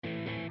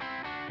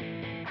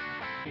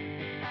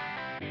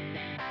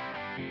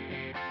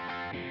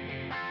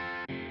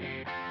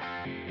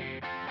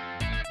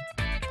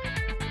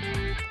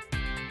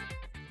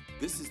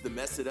This is the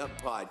Mess It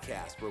Up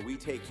podcast, where we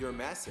take your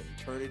mess and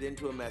turn it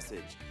into a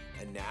message.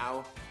 And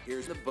now,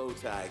 here's the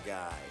Bowtie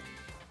Guy.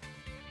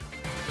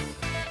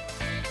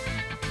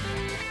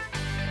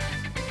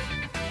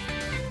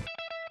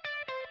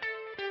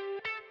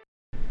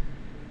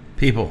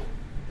 People.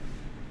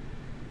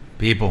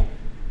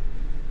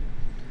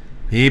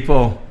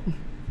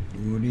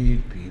 Who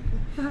need people?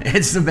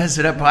 It's the Mess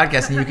It Up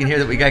podcast, and you can hear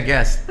that we got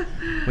guests.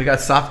 We got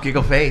Soft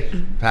Giggle Faith,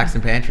 Paxton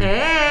Pantry.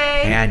 Hey!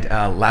 And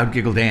Loud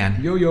Giggle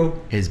Dan.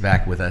 Yo. Is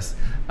back with us.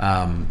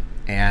 And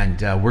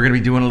we're going to be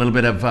doing a little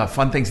bit of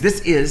fun things. This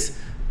is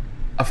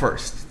a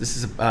first. This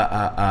is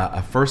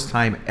a first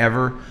time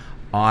ever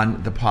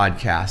on the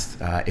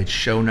podcast. It's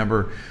show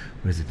number,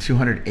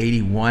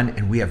 281,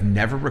 and we have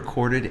never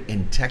recorded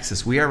in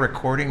Texas. We are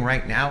recording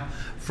right now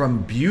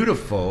from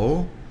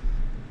beautiful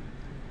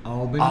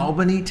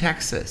Albany,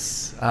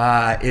 Texas.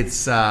 I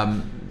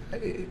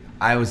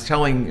was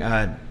telling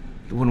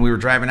when we were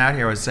driving out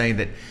here, I was saying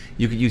that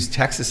you could use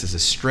Texas as a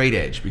straight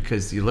edge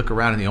because you look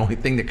around and the only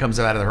thing that comes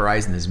out of the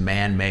horizon is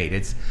man-made.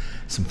 It's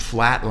some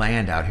flat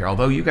land out here.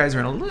 Although you guys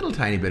are in a little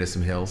tiny bit of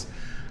some hills,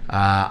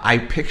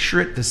 I picture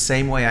it the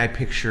same way I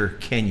picture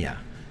Kenya.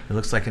 It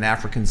looks like an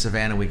African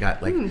savanna. We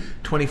got like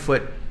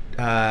 20-foot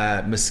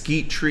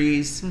mesquite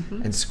trees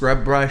and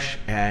scrub brush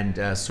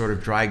and sort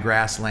of dry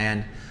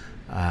grassland.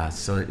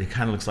 So it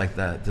kind of looks like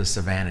the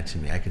savannah to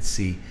me. I could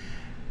see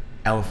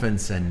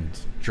elephants and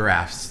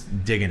giraffes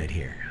digging it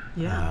here.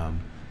 Yeah.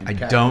 I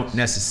don't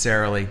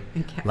necessarily,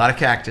 a lot of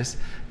cactus,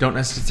 don't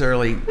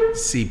necessarily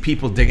see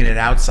people digging it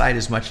outside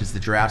as much as the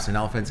giraffes and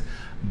elephants,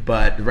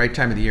 but the right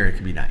time of the year it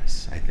can be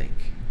nice, I think.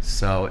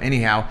 So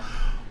anyhow,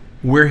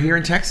 we're here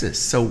in Texas.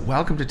 So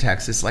welcome to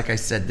Texas. Like I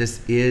said,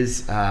 this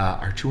is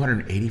our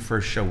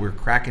 281st show. We're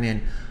cracking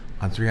in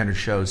on 300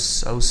 shows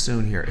so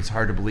soon here. It's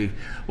hard to believe.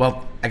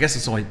 Well, I guess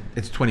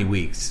it's 20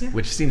 weeks,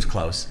 which seems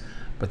close,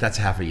 but that's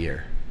half a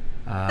year.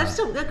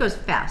 That goes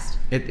fast.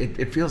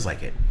 It feels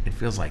like it. It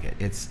feels like it.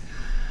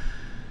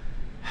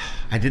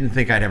 I didn't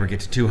think I'd ever get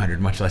to 200,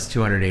 much less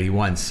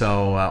 281.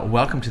 So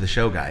welcome to the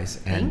show,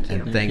 guys, and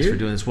thanks for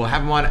doing this. We'll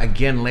have them on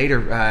again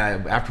later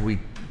after we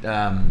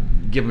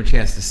give them a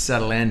chance to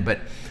settle in, but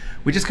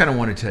we just kind of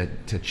wanted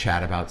to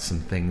chat about some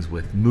things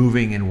with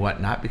moving and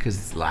whatnot,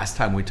 because last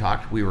time we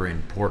talked, we were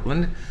in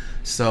Portland.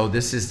 So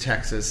this is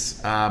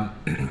Texas,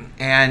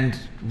 and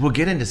we'll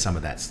get into some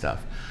of that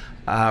stuff.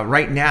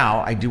 Right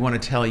now, I do want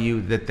to tell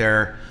you that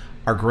there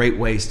are great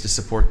ways to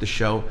support the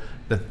show.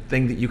 The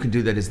thing that you can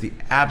do that is the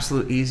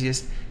absolute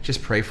easiest,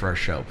 just pray for our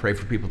show. Pray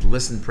for people to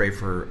listen, pray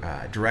for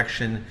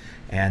direction,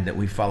 and that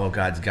we follow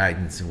God's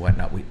guidance and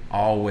whatnot. We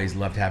always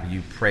love to have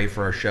you pray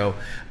for our show.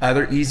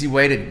 Other easy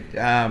way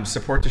to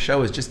support the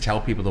show is just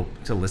tell people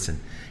to listen.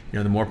 You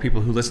know, the more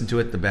people who listen to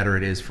it, the better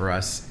it is for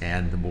us,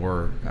 and the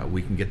more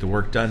we can get the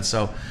work done.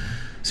 So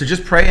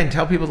just pray and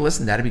tell people to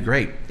listen. That'd be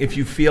great. If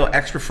you feel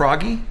extra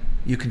froggy,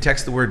 you can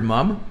text the word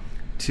MUM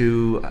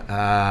to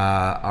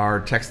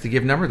our text to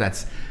give number.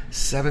 That's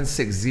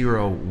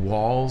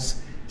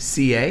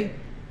 760-WALLS-CA,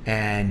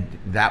 and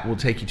that will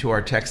take you to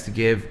our text to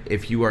give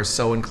if you are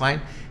so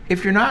inclined.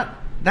 If you're not,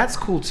 that's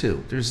cool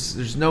too.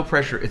 There's no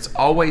pressure. It's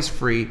always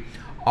free,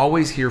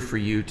 always here for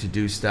you to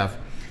do stuff.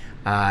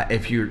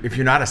 If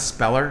you're not a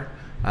speller,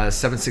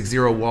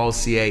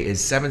 760-WALLS-CA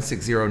is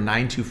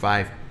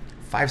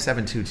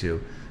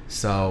 760-925-5722.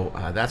 So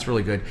that's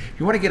really good. If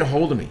you want to get a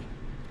hold of me,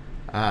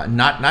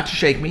 not to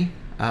shake me,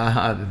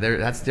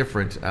 that's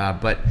different.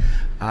 But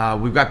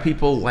we've got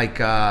people like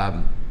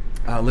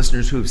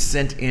listeners who have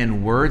sent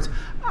in words.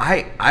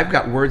 I've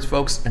got words,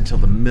 folks, until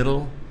the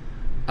middle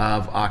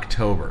of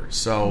October.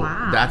 So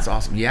That's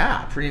awesome.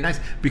 Yeah, pretty nice.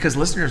 Because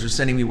listeners are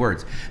sending me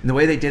words. And the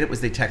way they did it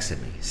was they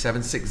texted me.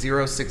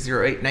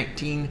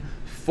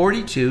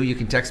 760-608-1942. You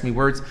can text me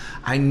words.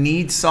 I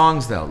need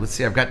songs, though. Let's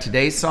see. I've got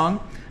today's song.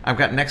 I've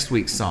got next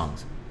week's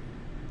songs.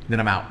 Then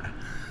I'm out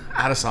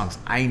of songs.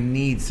 I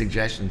need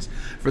suggestions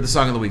for the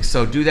song of the week.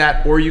 So do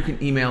that, or you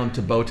can email them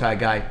to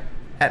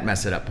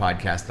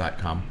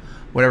bowtieguy@messituppodcast.com.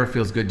 Whatever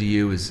feels good to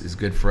you is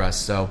good for us.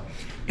 So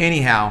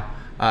anyhow,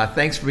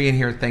 thanks for being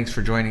here. Thanks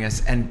for joining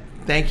us. And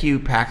thank you,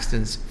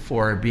 Paxtons,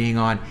 for being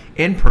on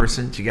in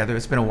person together.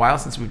 It's been a while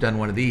since we've done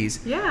one of these.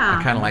 Yeah.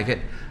 I kind of like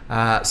it.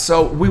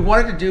 So we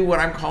wanted to do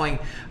what I'm calling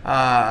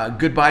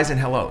goodbyes and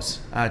hellos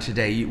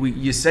today.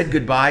 You said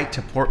goodbye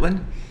to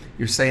Portland.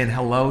 You're saying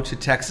hello to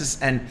Texas.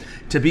 And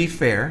to be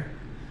fair,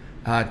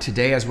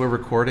 today as we're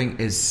recording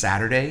is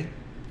Saturday,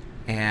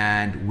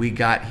 and we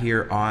got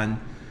here on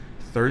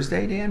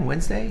Thursday, Dan?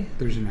 Wednesday?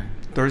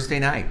 Thursday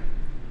night.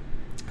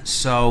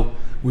 So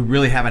we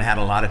really haven't had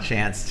a lot of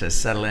chance to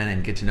settle in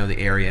and get to know the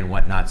area and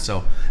whatnot.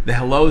 So the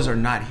hellos are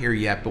not here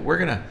yet, but we're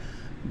going to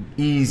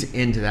ease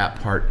into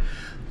that part.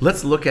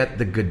 Let's look at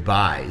the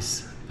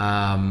goodbyes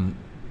on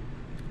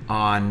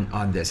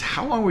this.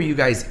 How long were you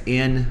guys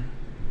in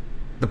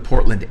the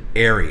Portland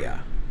area?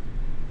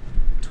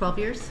 12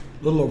 years?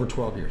 A little over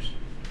 12 years.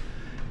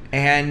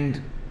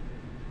 And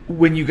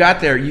when you got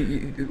there,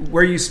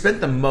 where you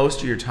spent the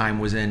most of your time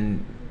was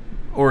in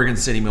Oregon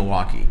City,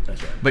 Milwaukee.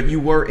 That's right. But you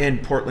were in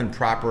Portland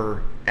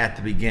proper at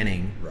the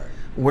beginning. Right.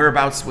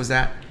 Whereabouts was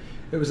that?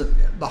 It was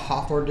the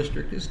Hawthorne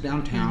district. It's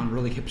downtown,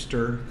 really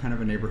hipster kind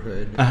of a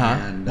neighborhood.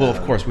 And, well,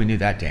 of course, we knew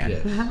that, Dan.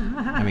 Yes.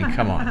 I mean,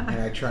 come on. And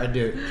I tried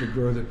to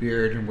grow the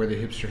beard and wear the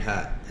hipster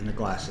hat and the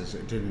glasses.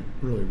 It didn't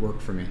really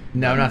work for me.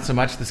 No, not so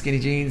much the skinny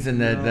jeans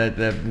and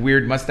the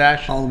weird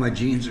mustache? All of my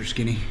jeans are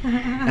skinny.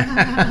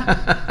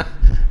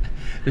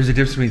 There's a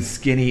difference between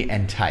skinny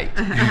and tight.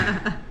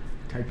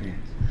 Tight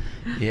pants.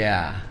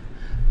 Yeah.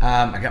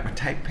 I got my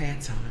tight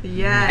pants on.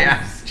 Yes.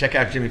 Yeah. Check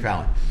out Jimmy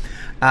Fallon.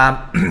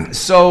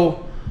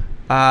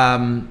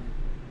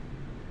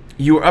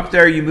 You were up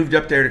there, you moved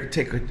up there to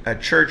take a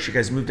church. You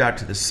guys moved out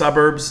to the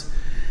suburbs,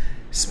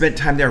 spent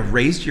time there,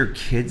 raised your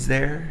kids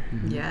there.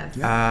 Yes.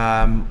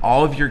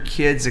 All of your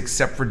kids,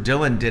 except for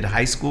Dylan, did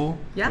high school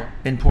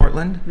in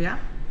Portland. Yeah.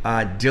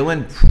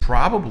 Dylan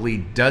probably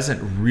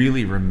doesn't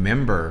really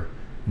remember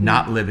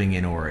not living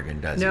in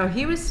Oregon, does he? No,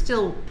 he was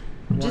still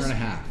One and a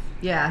half.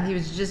 Yeah, he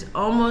was just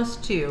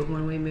almost 2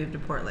 when we moved to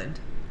Portland.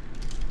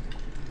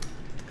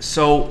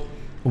 So,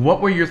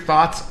 what were your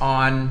thoughts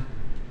on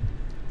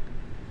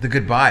the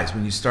goodbyes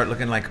when you start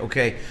looking like,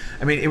 okay,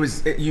 I mean,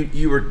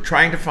 you were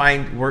trying to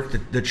find work.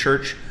 The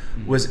church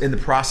was in the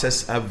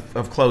process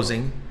of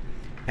closing,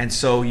 and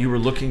so you were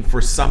looking for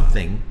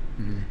something,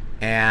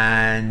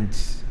 and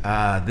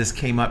this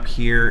came up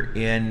here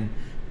in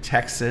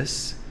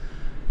Texas.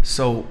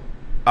 So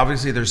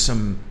obviously there's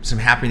some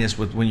happiness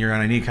with when you're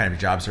on any kind of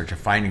job search of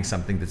finding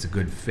something that's a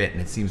good fit, and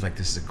it seems like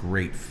this is a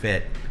great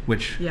fit,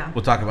 which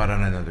we'll talk about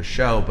on another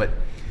show. But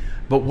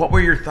what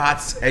were your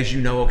thoughts as you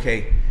know,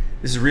 okay,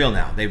 this is real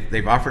now.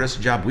 They've offered us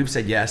a job. We've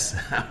said yes.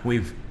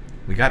 we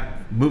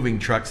got moving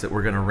trucks that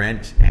we're going to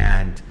rent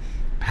and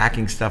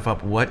packing stuff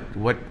up. What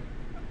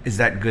is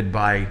that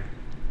goodbye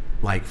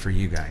like for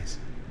you guys?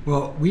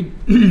 Well, we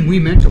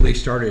mentally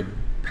started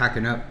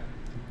packing up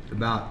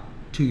about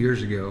 2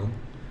 years ago,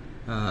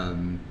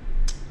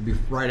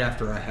 right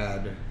after I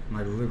had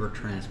my liver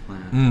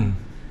transplant.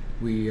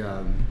 We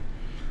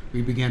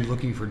began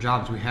looking for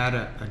jobs. We had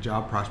a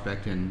job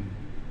prospect in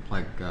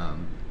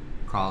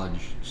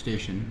College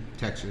Station,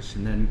 Texas,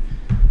 and then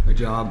a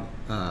job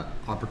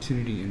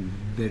opportunity in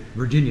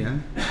Virginia.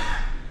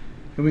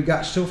 And we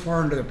got so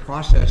far into the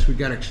process, we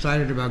got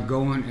excited about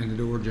going, and the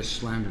door just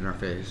slammed in our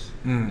face.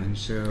 And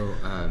so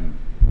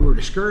we were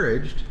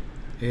discouraged.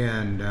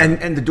 And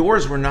the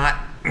doors were not.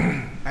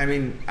 I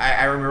mean,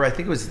 I remember. I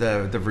think it was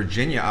the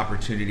Virginia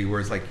opportunity where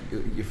it's like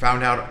you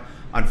found out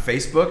on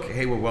Facebook,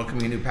 hey, we're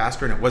welcoming a new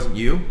pastor, and it wasn't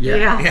you.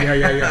 Yeah.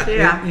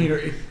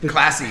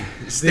 Classy.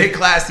 Stay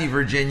classy,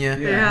 Virginia.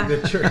 Yeah.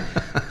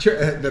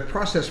 The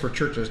process for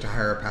churches to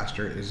hire a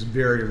pastor is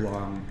very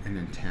long and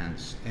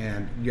intense,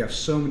 and you have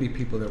so many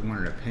people that want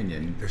an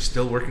opinion. They're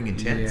still working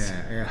intense.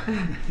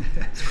 Yeah.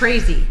 It's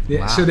crazy.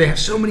 Wow. So they have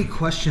so many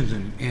questions,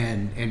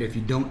 and if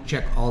you don't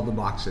check all the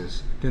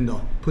boxes, then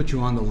they'll put you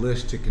on the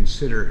list to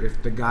consider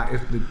if the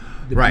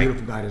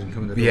beautiful guy doesn't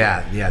come to the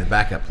door. Yeah, the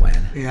backup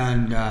plan.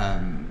 And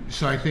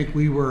so I think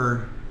we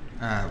were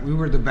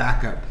the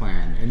backup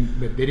plan,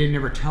 but they didn't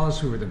ever tell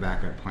us we were the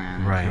backup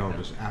plan until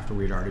just after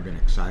we'd already been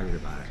excited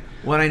about it.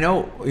 Well, I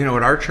know,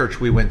 at our church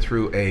we went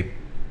through a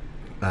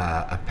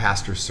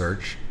pastor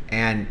search,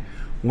 and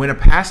when a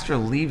pastor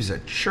leaves a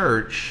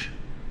church,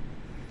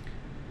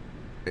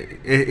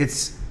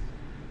 it's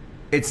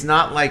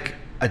not like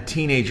a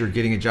teenager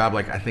getting a job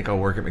like, I think I'll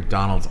work at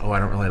McDonald's. Oh, I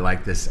don't really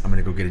like this. I'm going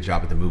to go get a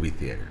job at the movie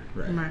theater.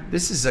 Right.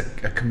 This is a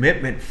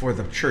commitment for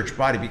the church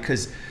body,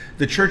 because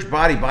the church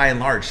body, by and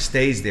large,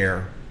 stays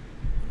there.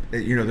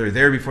 They're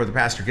there before the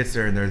pastor gets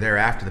there, and they're there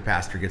after the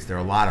pastor gets there,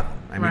 a lot of them.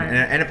 I mean,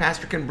 and a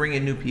pastor can bring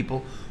in new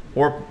people,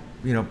 or,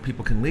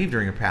 people can leave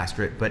during a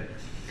pastorate, but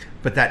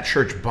that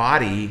church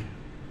body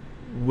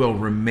will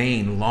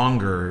remain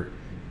longer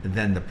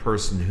than the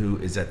person who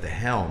is at the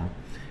helm.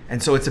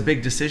 And so it's a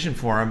big decision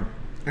for them.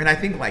 And I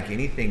think like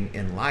anything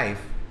in life,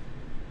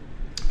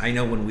 I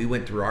know when we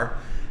went through our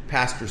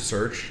pastor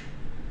search,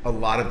 a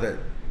lot of the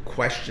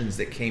questions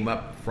that came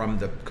up from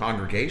the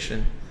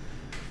congregation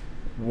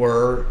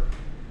were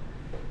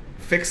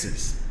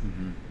fixes.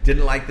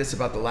 Didn't like this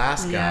about the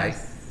last guy.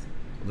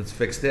 Let's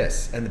fix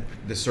this. And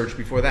the search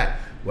before that,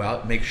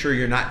 well, make sure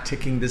you're not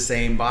ticking the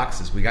same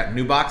boxes. We got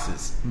new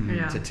boxes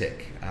to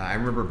tick. I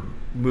remember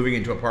moving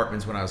into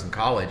apartments when I was in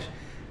college,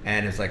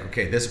 and it's like,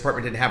 okay, this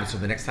apartment didn't have it, so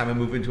the next time I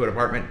move into an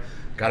apartment,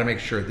 got to make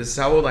sure, this is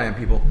how old I am,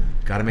 people,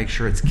 got to make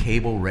sure it's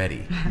cable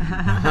ready.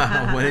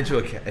 Went into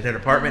an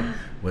apartment,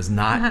 was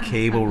not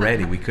cable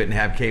ready. We couldn't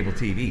have cable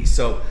TV.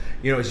 So,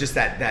 it's just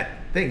that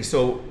thing.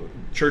 So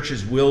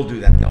churches will do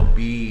that. They'll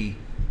be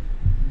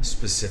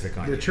specific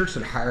on it. The church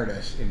that hired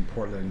us in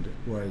Portland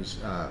was,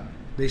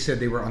 they said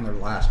they were on their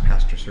last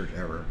pastor search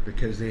ever,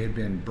 because they had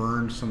been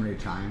burned so many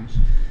times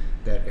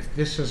that if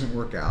this doesn't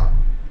work out,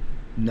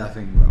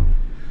 nothing will.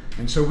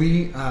 And so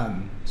we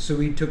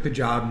took the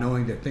job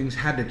knowing that things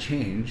had to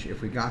change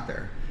if we got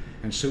there.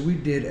 And so we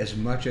did as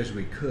much as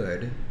we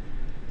could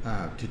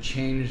to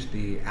change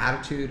the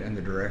attitude and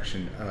the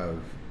direction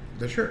of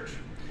the church.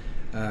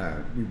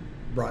 We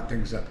brought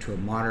things up to a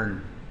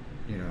modern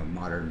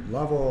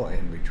level,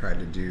 and we tried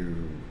to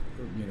do,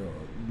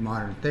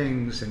 modern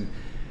things. And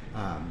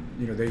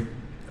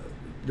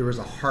there was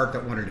a heart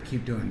that wanted to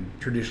keep doing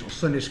traditional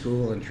Sunday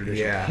school and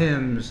traditional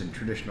hymns and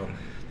traditional.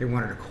 They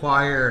wanted a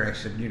choir. I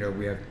said,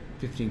 we have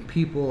 15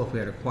 people. If we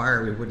had a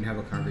choir, we wouldn't have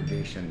a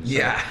congregation.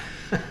 So,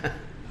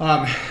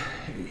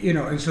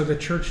 and so the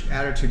church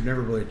attitude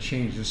never really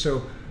changed. And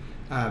so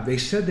they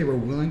said they were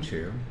willing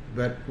to,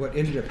 but what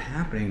ended up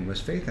happening was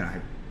Faith and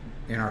I,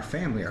 and our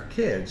family, our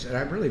kids, and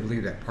I really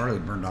believe that partly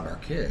burned out our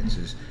kids,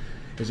 is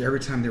every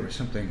time there was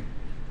something,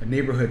 a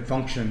neighborhood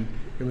function,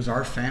 it was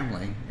our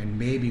family and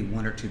maybe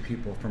one or two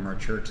people from our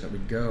church that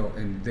would go,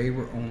 and they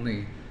were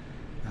only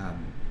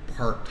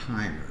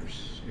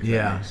part-timers, if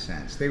that makes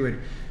sense. They would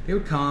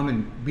come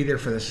and be there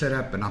for the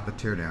setup but not the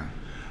tear down.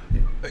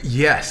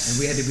 Yes. And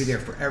we had to be there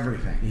for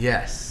everything.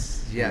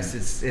 Yes.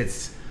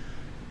 It's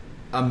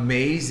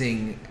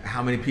amazing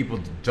how many people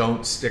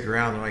don't stick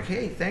around. They're like,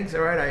 hey, thanks,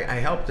 all right, I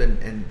helped,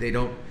 and they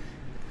don't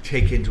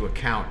take into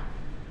account,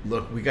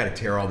 look, we got to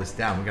tear all this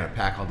down, we got to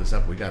pack all this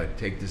up, we got to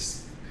take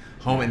this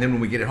home, and then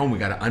when we get it home, we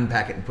got to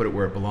unpack it and put it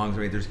where it belongs.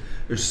 I mean,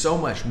 there's so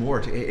much more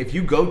to it. If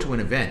you go to an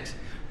event,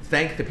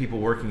 thank the people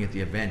working at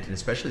the event, and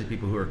especially the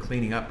people who are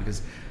cleaning up,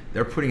 because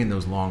they're putting in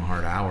those long,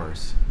 hard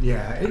hours.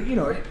 Yeah,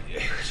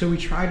 so we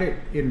tried it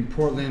in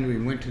Portland. We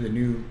went to the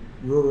new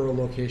rural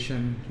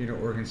location,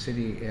 Oregon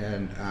City,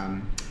 and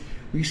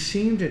we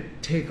seemed to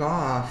take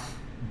off,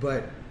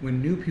 but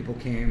when new people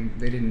came,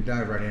 they didn't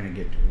dive right in and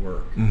get to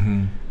work.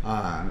 Mm-hmm.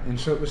 And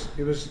so it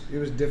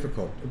was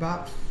difficult.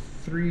 About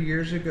 3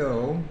 years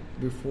ago,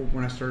 before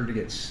when I started to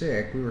get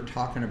sick, we were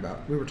talking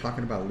about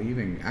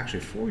leaving.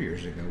 Actually, 4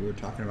 years ago, we were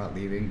talking about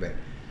leaving, but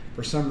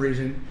for some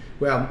reason,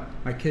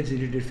 my kids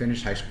needed to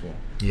finish high school.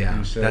 Yeah,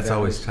 and so that's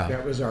always tough.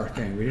 That was our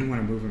thing. We didn't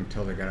want to move them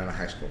until they got out of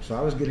high school. So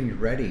I was getting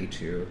ready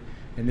to,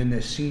 and then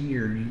the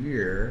senior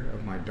year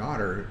of my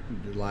daughter,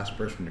 the last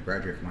person to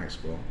graduate from high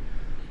school,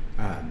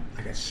 I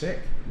got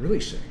sick,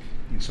 really sick.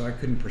 And so I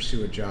couldn't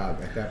pursue a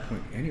job at that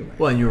point anyway.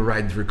 Well, and you were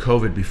riding through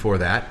COVID before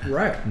that.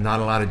 Right. Not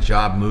a lot of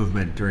job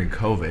movement during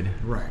COVID.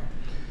 Right.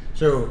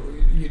 So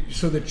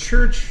the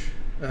church,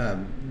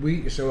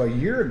 so a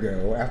year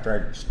ago, after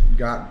I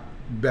got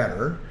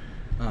better,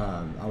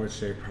 I would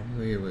say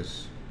probably it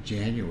was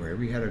January,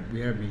 we had a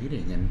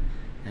meeting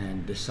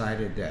and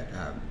decided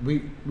that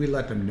we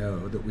let them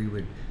know that we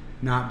would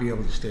not be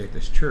able to stay at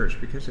this church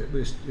because it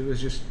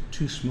was just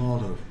too small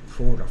to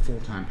afford a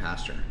full-time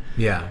pastor.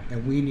 Yeah.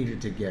 And we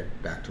needed to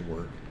get back to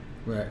work.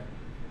 But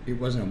it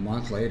wasn't a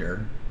month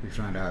later we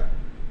found out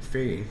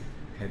Faith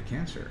had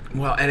cancer.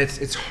 Well, and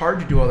it's hard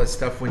to do all that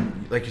stuff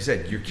when, like you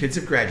said, your kids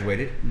have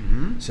graduated,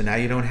 mm-hmm. so now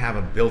you don't have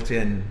a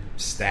built-in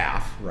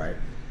staff. Right.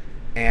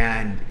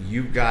 And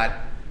you've got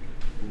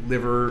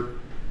liver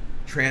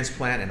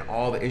transplant and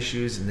all the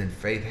issues, and then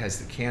Faith has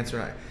the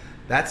cancer.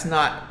 That's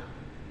not,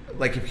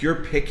 like, if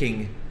you're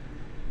picking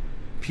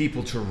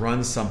people to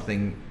run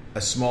something,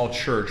 a small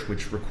church,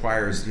 which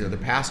requires, the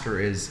pastor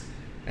is,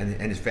 and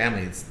his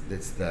family, it's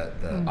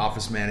the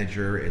office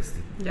manager, it's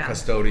the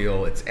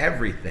custodial, it's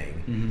everything.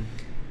 Mm-hmm.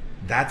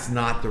 That's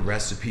not the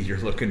recipe you're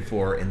looking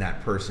for in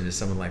that person, is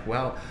someone like,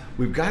 well,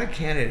 we've got a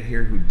candidate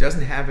here who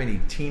doesn't have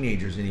any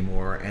teenagers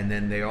anymore, and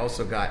then they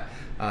also got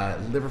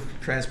liver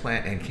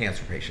transplant and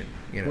cancer patient.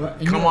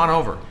 Come on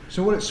over.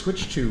 So what it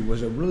switched to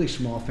was a really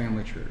small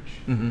family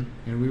church, mm-hmm.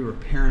 and we were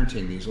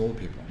parenting these old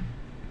people.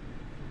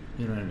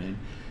 You know what I mean?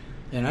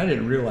 And I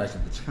didn't realize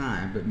at the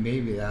time, but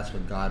maybe that's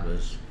what God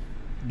was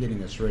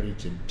getting us ready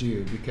to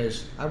do,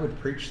 because I would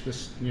preach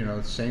this,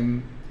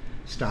 same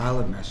style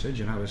of message,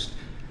 and I was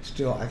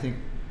still, I think,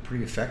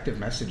 pretty effective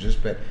messages,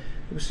 but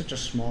it was such a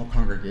small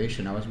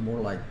congregation. I was more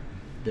like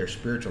their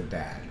spiritual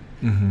dad.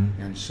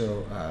 Mm-hmm. And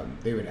so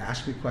they would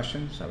ask me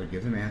questions, I would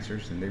give them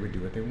answers, and they would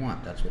do what they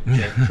want. That's what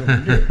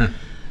children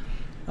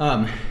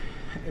do.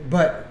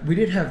 But we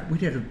did have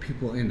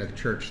people in the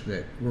church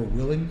that were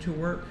willing to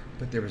work,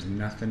 but there was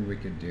nothing we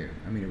could do.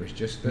 I mean, it was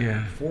just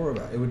the four of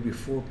us. It would be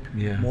four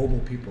mobile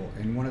people,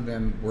 and one of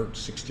them worked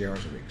 60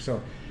 hours a week.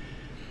 So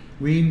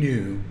we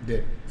knew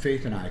that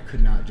Faith and I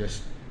could not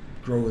just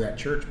grow that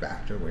church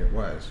back to the way it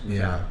was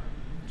without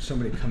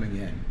somebody coming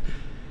in.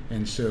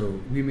 And so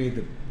we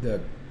made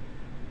the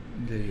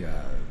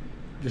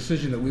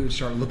decision that we would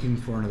start looking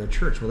for another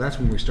church. Well, that's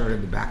when we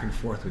started the back and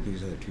forth with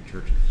these other two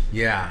churches.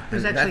 Yeah.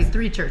 There's actually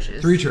three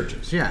churches. Three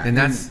churches, yeah. And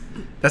that's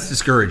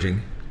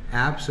discouraging.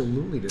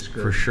 Absolutely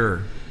discouraging. For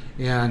sure.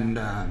 And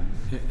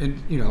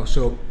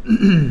so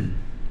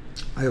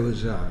I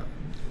was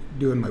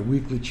doing my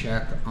weekly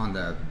check on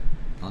the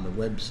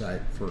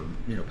website for,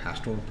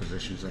 pastoral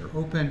positions that are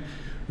open.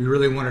 We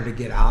really wanted to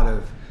get out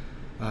of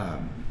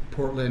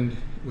Portland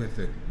with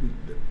the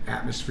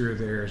atmosphere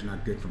there is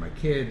not good for my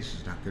kids.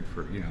 It's not good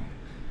for,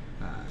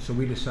 so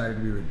we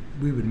decided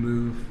we would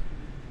move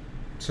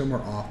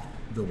somewhere off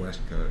the West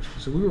Coast.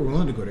 So we were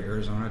willing to go to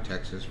Arizona,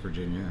 Texas,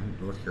 Virginia,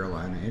 North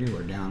Carolina,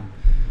 anywhere down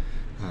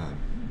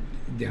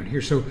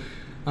here. So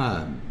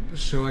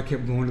I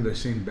kept going to the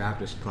same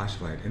Baptist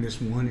classified, and this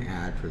one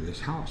ad for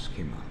this house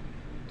came up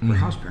for mm-hmm.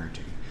 house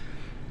parenting,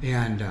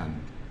 and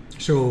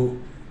so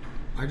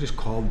I just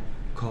called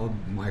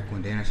Mike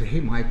one day and I said, "Hey,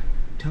 Mike,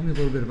 tell me a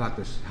little bit about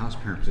this house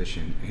parent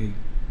position. And he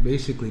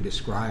basically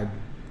described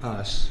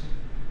us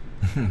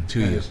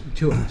to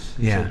us.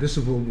 Yeah. So this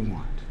is what we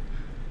want.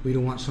 We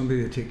don't want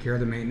somebody to take care of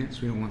the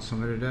maintenance. We don't want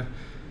somebody to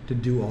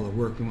do all the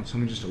work. We want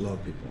somebody just to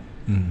love people.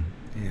 Mm.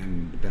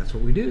 And that's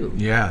what we do.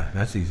 Yeah,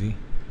 that's easy.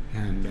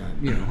 And,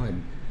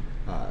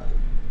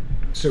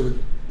 so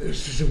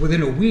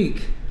within a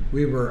week,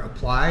 we were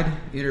applied,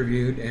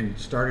 interviewed, and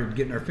started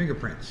getting our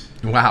fingerprints.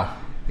 Wow.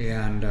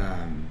 And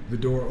the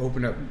door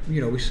opened up.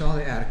 We saw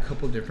the ad a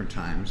couple different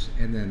times,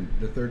 and then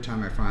the third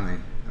time I finally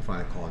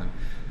called him.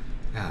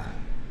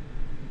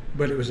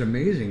 But it was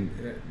amazing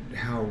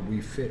how we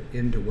fit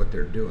into what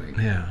they're doing.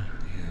 Yeah.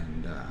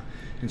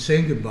 And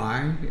saying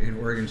goodbye in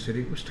Oregon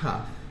City was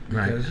tough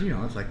because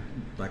right. It's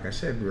like I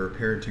said, we were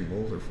parenting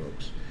older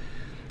folks,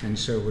 and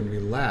so when we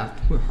left,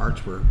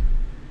 hearts were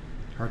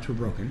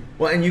broken.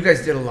 Well, and you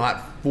guys did a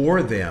lot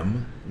for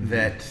them. Mm-hmm.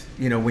 That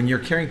when you're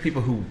carrying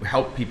people who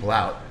help people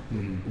out,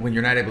 mm-hmm. when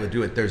you're not able to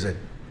do it, there's a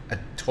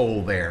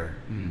toll there,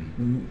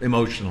 mm-hmm.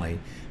 emotionally,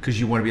 because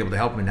you want to be able to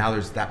help them, and now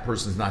that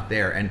person's not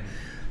there. And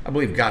I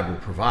believe God will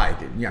provide.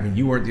 I mean,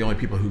 you weren't the only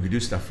people who could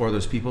do stuff for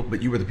those people,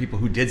 but you were the people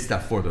who did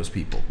stuff for those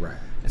people. Right.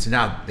 And so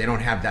now they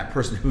don't have that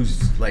person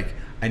who's like,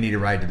 I need a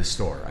ride to the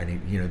store. I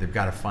need, they've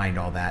got to find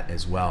all that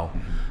as well,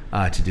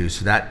 mm-hmm. To do.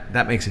 So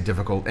that makes it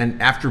difficult.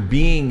 And after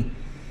being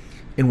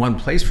in one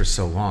place for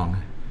so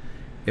long,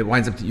 it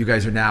winds up that you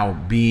guys are now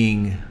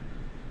being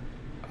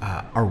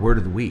our word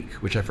of the week,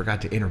 which I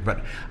forgot to enter.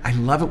 But I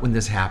love it when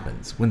this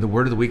happens, when the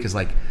word of the week is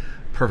like,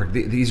 perfect.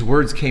 These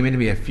words came into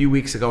me a few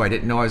weeks ago. I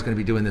didn't know I was going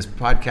to be doing this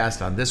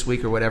podcast on this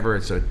week or whatever.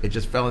 And so it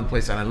just fell in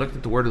place. And I looked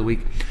at the word of the week.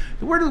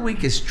 The word of the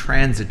week is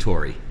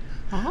transitory,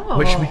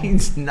 which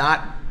means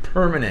not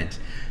permanent.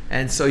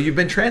 And so you've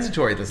been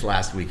transitory this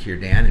last week here,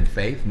 Dan and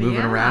Faith,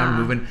 moving around,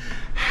 moving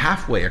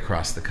halfway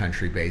across the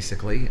country,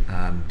 basically.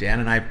 Dan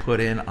and I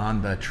put in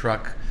on the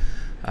truck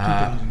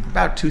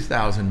about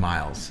 2,000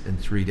 miles in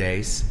 3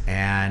 days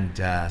and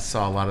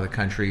saw a lot of the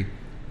country. It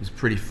was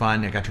pretty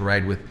fun. I got to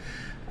ride with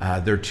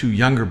their two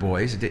younger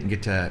boys. I didn't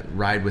get to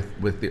ride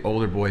with the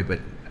older boy, but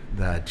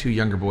the two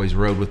younger boys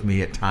rode with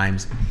me at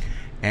times.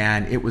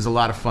 And it was a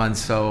lot of fun.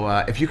 So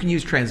if you can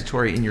use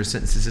transitory in your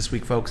sentences this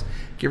week, folks,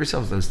 give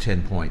yourselves those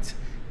 10 points.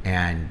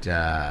 And,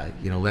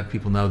 let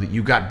people know that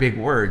you got big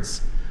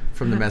words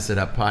from the Mess It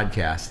Up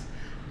podcast.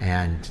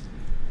 And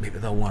maybe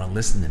they'll want to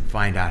listen and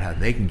find out how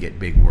they can get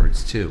big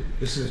words too.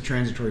 This is a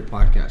transitory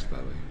podcast, by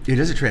the way. It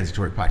is a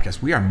transitory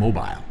podcast. We are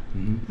mobile.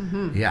 Mm-hmm.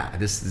 Mm-hmm. Yeah,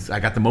 I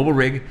got the mobile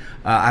rig.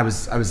 I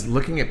was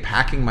looking at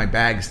packing my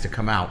bags to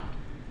come out,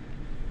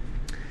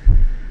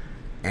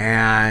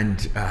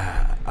 and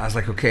I was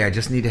like, okay, I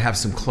just need to have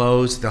some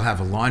clothes. They'll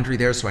have a laundry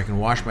there, so I can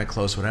wash my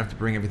clothes. So I don't have to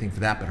bring everything for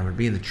that. But I'm going to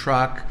be in the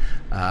truck.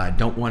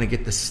 Don't want to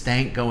get the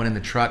stank going in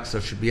the truck, so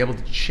should be able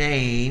to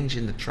change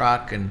in the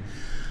truck. And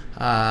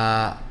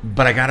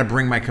but I got to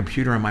bring my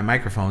computer and my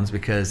microphones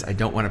because I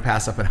don't want to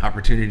pass up an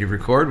opportunity to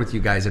record with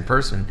you guys in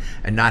person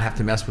and not have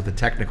to mess with the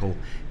technical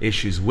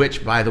issues,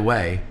 which, by the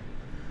way,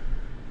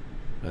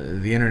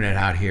 the internet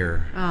out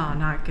here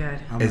not good.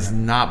 is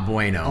not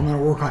bueno. I'm going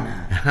to work on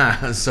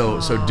that. So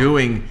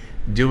doing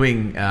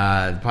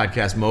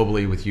podcast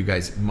mobily with you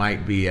guys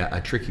might be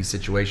a tricky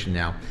situation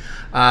now.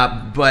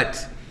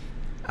 But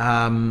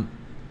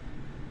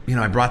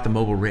I brought the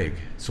mobile rig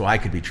so I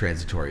could be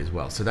transitory as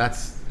well. So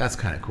that's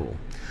kind of cool.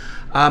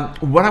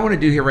 What I want to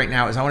do here right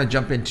now is I want to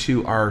jump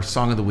into our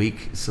song of the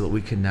week so that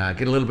we can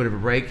get a little bit of a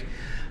break,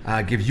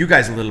 give you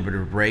guys a little bit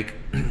of a break,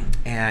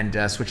 and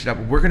switch it up.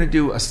 We're going to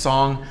do a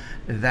song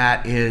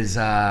that is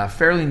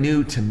fairly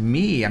new to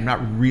me. I'm not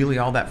really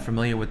all that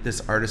familiar with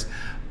this artist,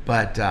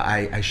 but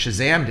I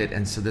Shazammed it,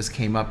 and so this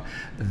came up.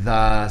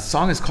 The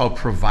song is called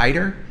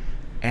Provider,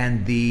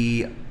 and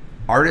the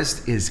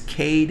artist is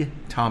Cade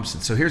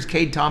Thompson. So here's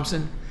Cade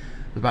Thompson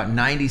with about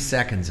 90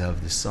 seconds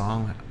of the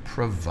song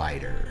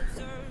Provider.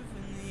 The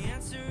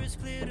answer is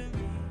clear to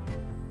me,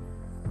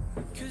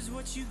 'cause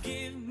what you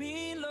give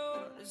me,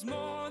 Lord, is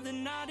more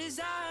than I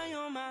desire.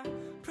 You're my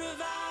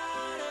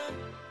provider.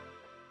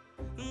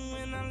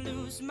 When I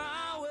lose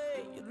my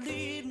way, you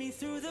lead me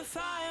through the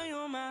fire.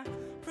 You're my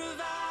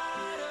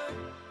provider.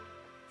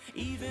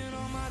 Even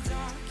on my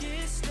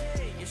darkest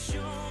day, you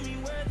show me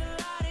where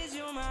the light is.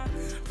 You're my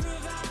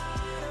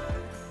provider.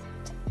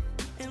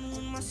 And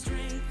when my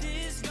strength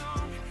is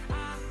gone,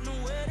 I know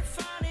where to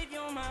find it.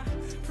 You're my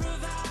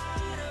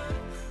provider,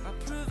 my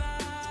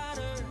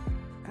provider.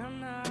 I'm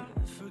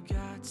not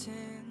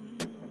forgotten.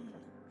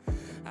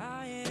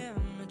 I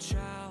am a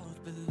child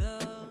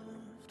beloved.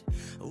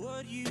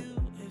 What you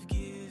have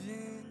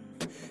given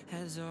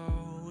has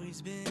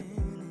always been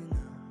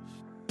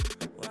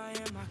enough. Why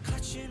am I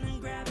clutching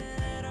and grabbing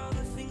at all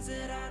the things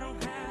that I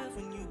don't have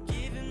when you've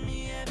given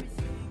me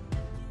everything?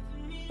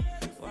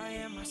 Why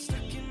am I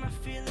stuck in my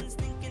feelings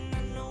thinking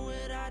I know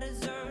what I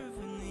deserve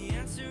when the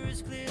answer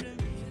is clear to me?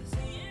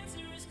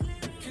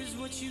 'Cause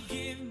what you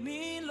give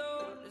me,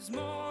 Lord, is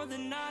more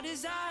than I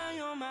desire.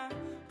 You're my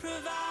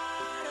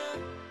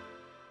provider.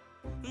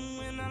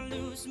 When I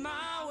lose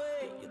my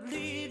way, you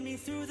lead me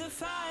through the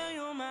fire.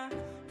 You're my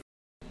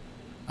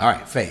All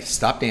right, Faith,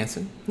 stop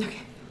dancing. Okay.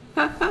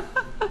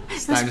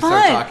 It's It was time to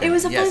fun. start talking. It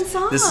was a fun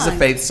song. This is a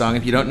Faith song.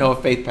 If you don't know a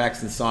Faith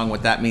Paxton song,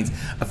 what that means,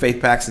 a Faith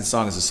Paxton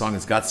song is a song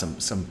that's got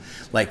some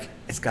like,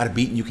 it's got a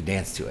beat and you can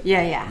dance to it.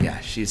 Yeah. Yeah,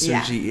 as soon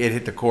as it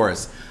hit the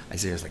chorus, I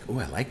was like, oh,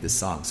 I like this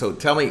song. So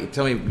tell me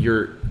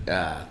your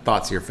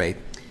thoughts here, Faith.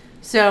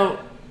 So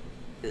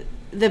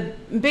the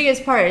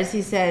biggest part is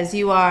he says,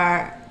 "You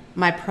are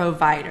my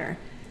provider."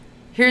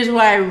 Here's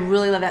why I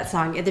really love that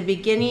song. At the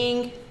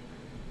beginning,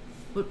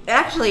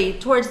 actually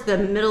towards the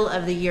middle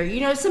of the year,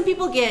 you know, some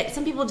people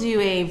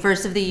do a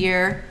verse of the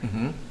year,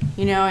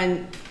 you know,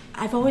 and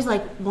I've always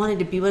wanted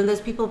to be one of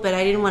those people, but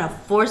I didn't want to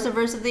force a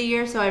verse of the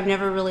year, so I've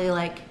never really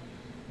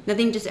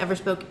nothing just ever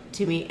spoke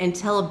to me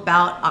until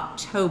about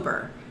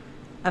October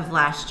of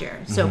last year.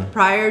 So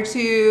prior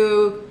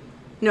to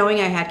knowing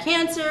I had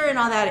cancer and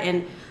all that,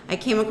 and I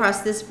came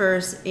across this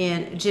verse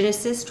in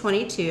Genesis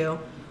 22,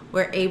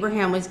 where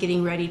Abraham was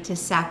getting ready to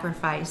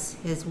sacrifice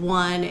his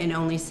one and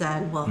only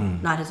son. Well,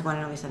 not his one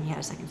and only son. He had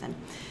a second son.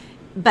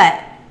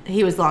 But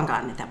he was long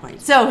gone at that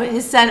point. So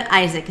his son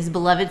Isaac, his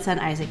beloved son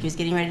Isaac, he was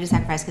getting ready to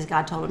sacrifice because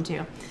God told him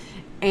to.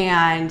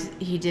 And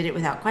he did it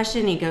without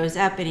question. He goes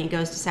up and he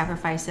goes to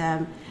sacrifice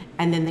him.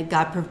 And then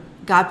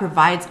God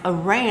provides a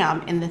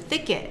ram in the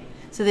thicket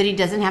so that he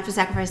doesn't have to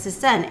sacrifice his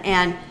son.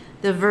 And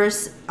the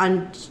verse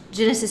on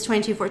Genesis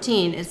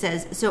 22:14, it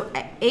says, "So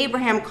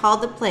Abraham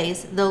called the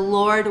place, the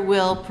Lord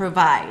will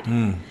provide."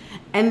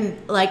 And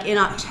in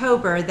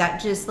October,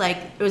 that just it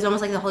was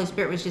almost like the Holy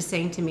Spirit was just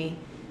saying to me,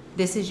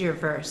 this is your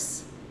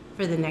verse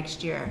for the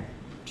next year.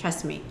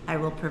 Trust me, I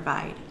will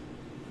provide.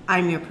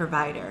 I'm your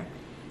provider.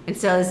 And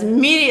so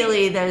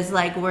immediately those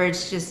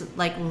words just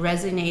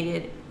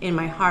resonated in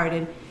my heart.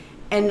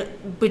 And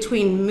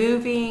between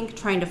moving,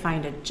 trying to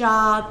find a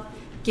job,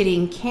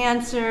 getting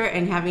cancer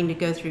and having to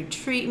go through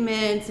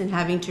treatments and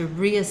having to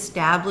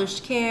reestablish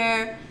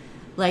care,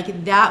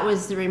 that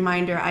was the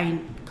reminder I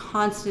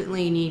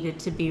constantly needed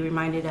to be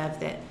reminded of,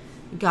 that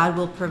God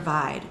will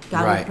provide.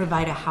 God will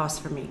provide a house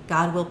for me.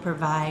 God will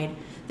provide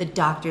the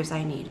doctors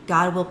I need.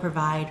 God will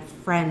provide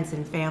friends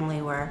and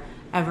family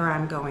wherever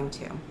I'm going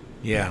to.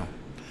 Yeah.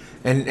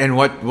 And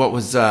what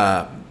was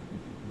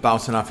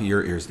bouncing off of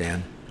your ears,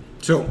 Dan?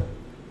 So,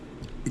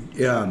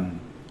 in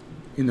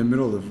the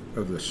middle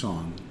of the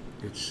song,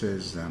 it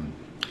says,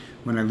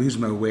 "When I lose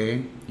my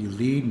way, you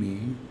lead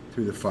me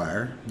through the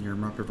fire. You're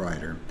my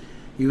provider.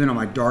 Even on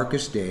my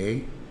darkest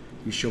day,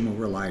 you show me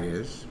where light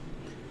is.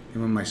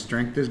 And when my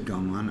strength is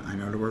gone, I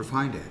know where to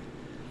find it."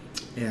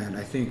 And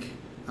I think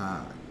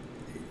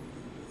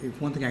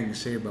if one thing I can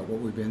say about what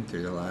we've been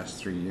through the last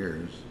 3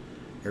 years,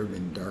 there have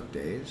been dark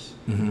days,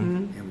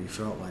 and we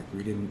felt like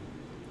we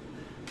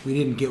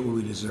didn't get what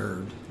we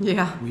deserved.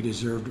 Yeah. We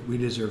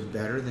deserved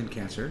better than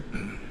cancer.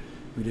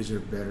 We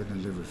deserved better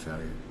than liver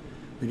failure.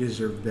 We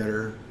deserve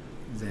better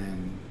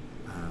than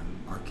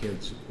our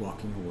kids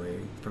walking away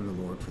from the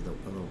Lord for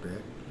a little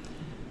bit.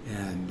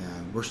 And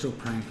we're still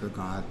praying for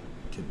God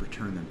to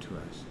return them to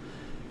us.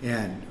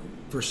 And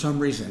for some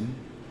reason,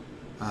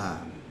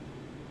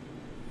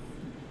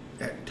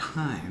 at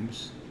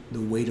times,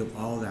 the weight of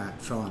all that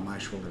fell on my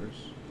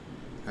shoulders.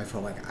 I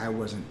felt like I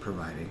wasn't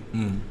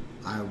providing.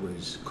 I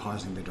was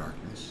causing the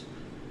darkness.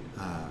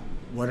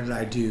 What did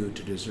I do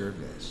to deserve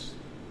this?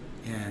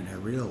 And I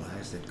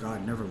realized that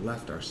God never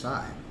left our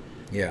side.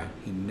 Yeah.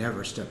 He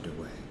never stepped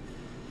away.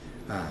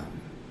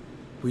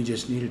 We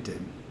just needed to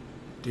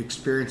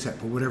experience that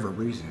for whatever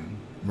reason.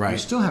 Right. We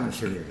still haven't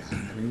figured it out.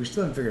 I mean, we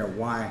still haven't figured out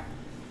why.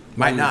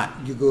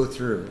 You go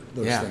through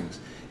those things.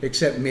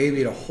 Except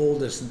maybe to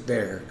hold us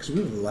there, because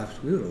we would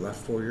have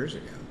left 4 years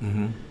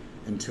ago.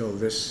 Until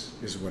this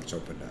is what's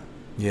opened up.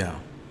 Yeah.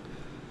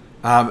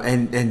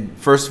 And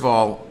first of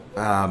all,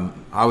 I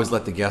always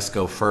let the guests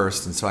go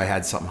first, and so I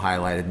had something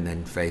highlighted, and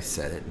then Faith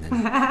said it, and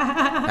then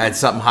I had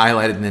something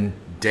highlighted, and then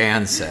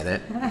Dan said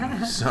it.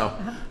 So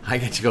I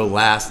get to go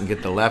last and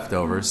get the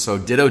leftovers. So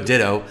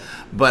ditto.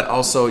 But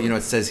also,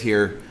 it says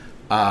here,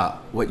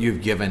 what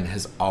you've given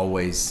has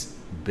always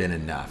been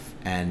enough,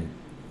 and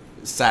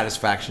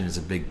satisfaction is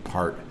a big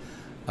part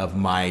of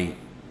my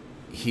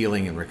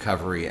healing and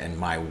recovery and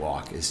my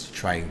walk, is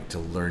trying to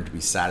learn to be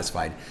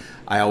satisfied.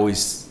 I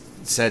always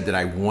said that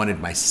I wanted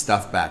my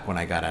stuff back when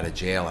I got out of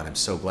jail, and I'm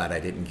so glad I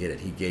didn't get it.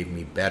 He gave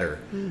me better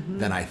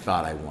than I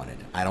thought I wanted.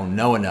 I don't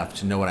know enough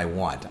to know what I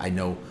want. I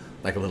know,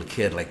 like a little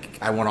kid,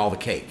 I want all the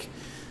cake.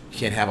 You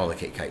can't have all the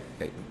cake.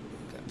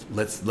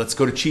 Let's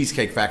go to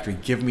Cheesecake Factory.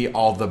 Give me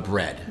all the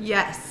bread.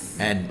 Yes.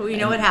 And we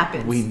know what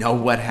happens. We know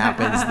what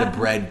happens. The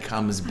bread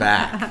comes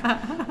back.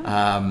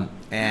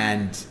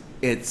 And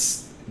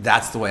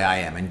that's the way I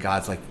am. And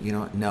God's like,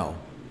 no,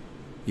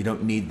 you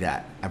don't need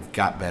that. I've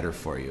got better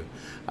for you.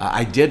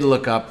 I did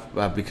look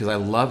up because I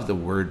love the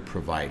word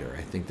provider.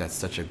 I think that's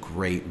such a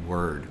great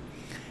word.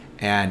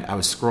 And I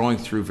was scrolling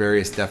through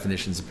various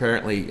definitions.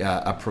 Apparently,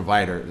 a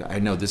provider, I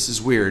know this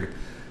is weird.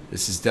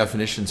 This is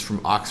definitions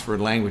from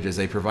Oxford Languages.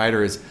 A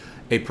provider is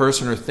a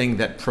person or thing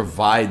that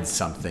provides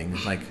something.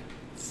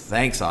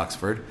 Thanks,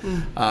 Oxford.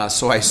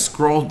 So I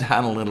scrolled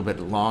down a little bit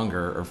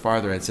longer or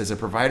farther. It says a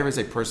provider is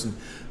a person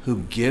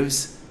who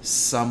gives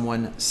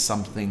someone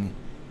something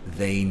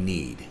they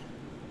need.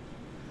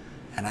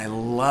 And I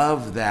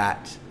love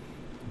that,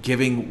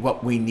 giving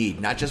what we need,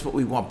 not just what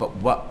we want, but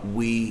what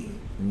we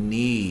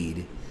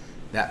need.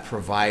 That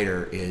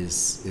provider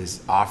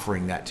is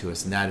offering that to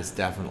us. And that is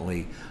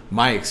definitely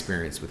my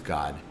experience with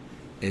God,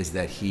 is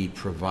that he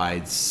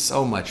provides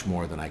so much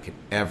more than I could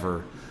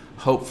ever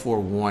hope for,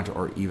 want,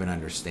 or even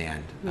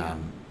understand. Yeah.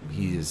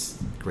 He is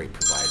a great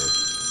provider.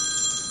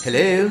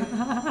 Hello.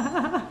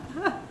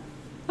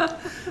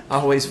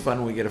 Always fun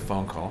when we get a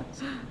phone call.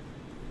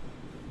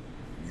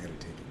 You gotta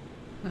take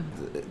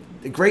it.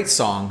 A great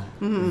song,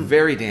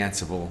 very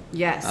danceable.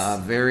 Yes.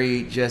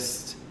 Very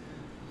just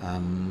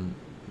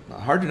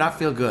hard to not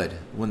feel good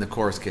when the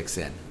chorus kicks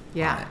in.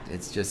 Yeah.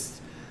 It's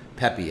just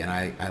peppy, and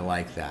I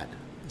like that.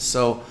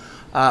 So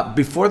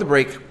before the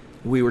break,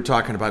 we were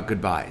talking about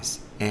goodbyes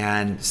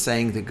and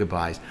saying the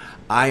goodbyes.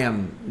 I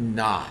am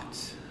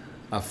not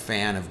a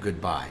fan of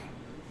goodbye.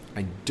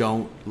 I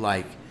don't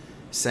like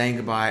saying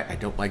goodbye. I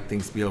don't like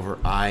things to be over.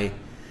 I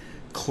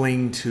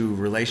cling to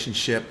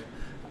relationship.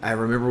 I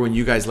remember when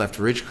you guys left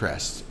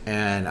Ridgecrest,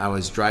 and I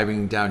was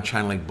driving down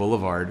China Lake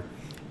Boulevard,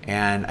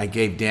 and I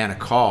gave Dan a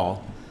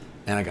call,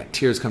 and I got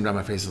tears coming down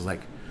my face. I was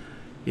like,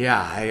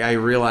 yeah, I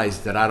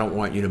realized that I don't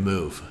want you to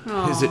move.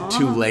 Is it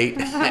too late?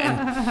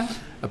 And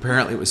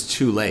apparently it was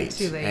too late.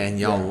 And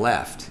y'all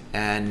left.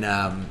 And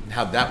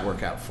how'd that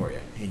work out for you?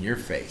 In your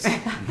face.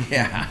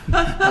 Yeah.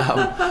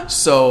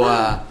 So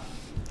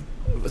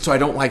I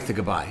don't like the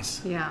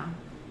goodbyes. Yeah.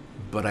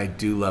 But I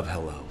do love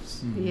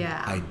hellos.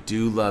 Yeah. I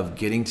do love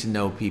getting to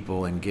know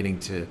people and getting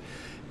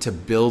to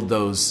build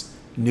those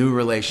new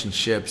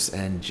relationships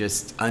and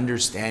just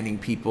understanding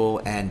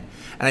people. And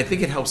I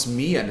think it helps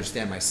me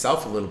understand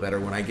myself a little better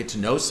when I get to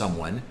know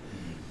someone,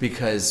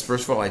 because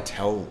first of all, I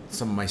tell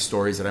some of my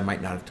stories that I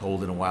might not have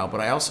told in a while,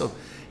 but I also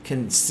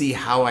can see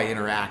how I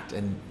interact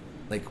and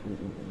like,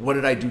 what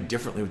did I do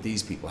differently with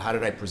these people? How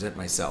did I present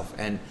myself?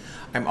 And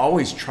I'm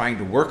always trying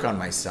to work on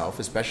myself,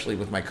 especially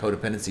with my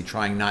codependency,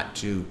 trying not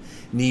to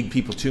need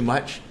people too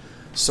much.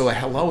 So a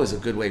hello is a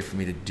good way for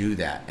me to do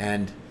that.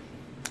 And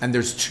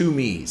there's two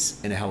me's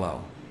in a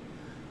hello.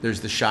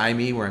 There's the shy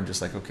me where I'm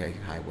just like, okay,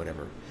 hi,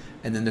 whatever.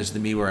 And then there's the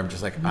me where I'm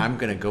just like, I'm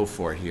going to go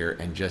for it here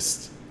and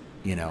just,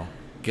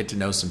 get to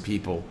know some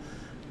people.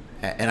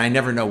 And I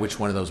never know which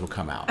one of those will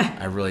come out.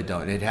 I really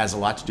don't. It has a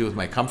lot to do with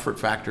my comfort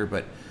factor,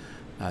 but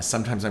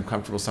sometimes I'm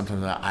comfortable,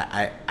 sometimes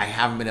I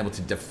haven't been able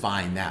to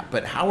define that.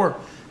 But how are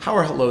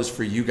hellos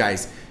for you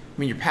guys? I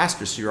mean, you're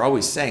pastors, so you're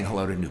always saying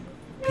hello to new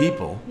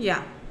people.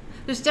 Yeah.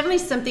 There's definitely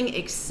something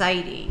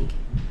exciting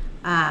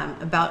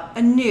about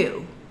a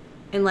new,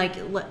 and like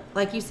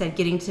you said,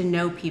 getting to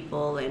know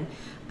people and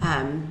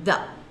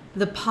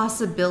the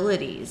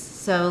possibilities.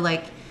 So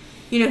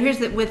here's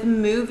that with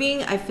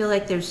moving, I feel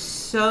like there's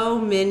so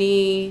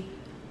many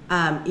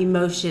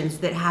emotions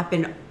that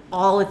happen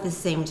all at the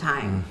same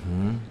time.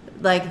 Mm-hmm.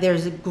 Like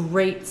there's a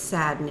great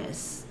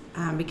sadness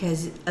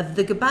because of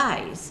the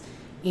goodbyes,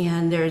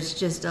 and there's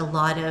just a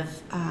lot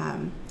of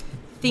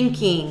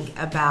thinking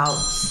about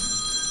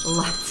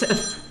lots of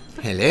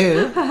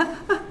hello.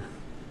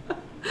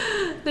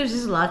 There's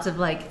just lots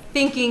of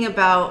thinking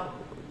about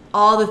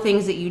all the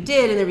things that you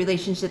did and the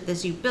relationship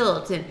that you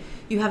built, and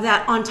you have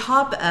that on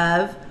top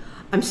of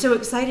I'm so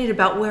excited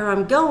about where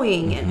I'm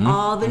going and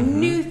all the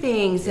new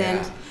things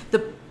and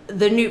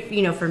the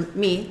new, for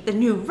me, the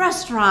new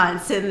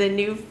restaurants and the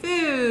new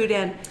food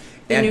and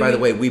by the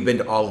way, we've been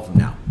to all of them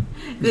now.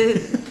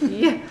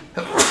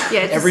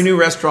 Every new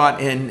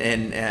restaurant in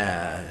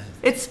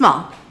it's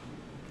small.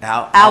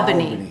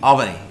 Albany.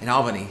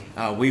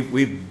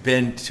 We've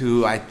been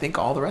to, I think,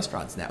 all the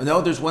restaurants now.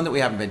 No, there's one that we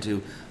haven't been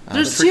to.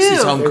 There's Trixie's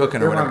two. Home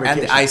Cooking or whatever,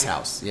 and the Ice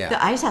House. Yeah,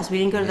 the Ice House. We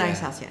didn't go to the Ice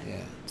House yet.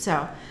 Yeah.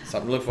 So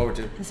something to look forward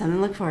to.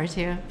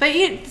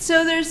 But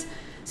so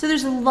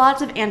there's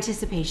lots of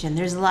anticipation.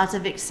 There's lots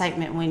of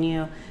excitement when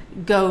you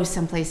go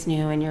someplace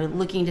new and you're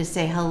looking to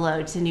say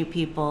hello to new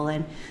people.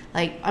 And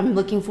I'm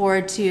looking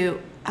forward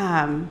to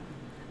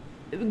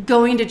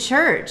going to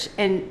church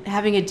and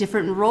having a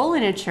different role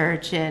in a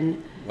church.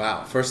 And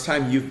wow, first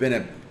time you've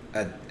been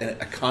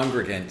a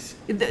congregant.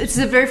 It's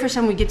the very first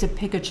time we get to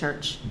pick a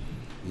church.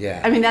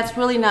 Yeah. I mean, that's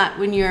really not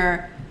when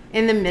you're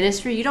in the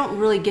ministry. You don't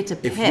really get to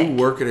pick. If you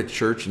work at a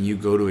church and you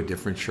go to a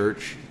different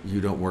church,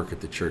 you don't work at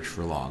the church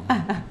for long.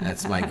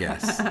 That's my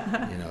guess.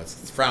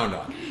 It's frowned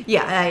on.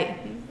 Yeah,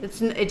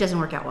 it doesn't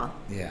work out well.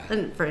 Yeah.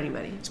 For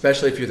anybody.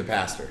 Especially if you're the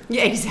pastor.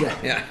 Yeah,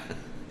 exactly.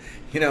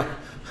 Yeah.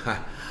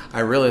 I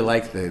really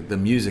like the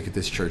music at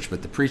this church,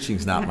 but the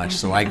preaching's not much,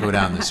 so I go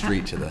down the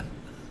street to the...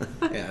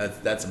 Yeah,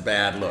 that's a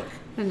bad look.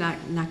 I'm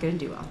not going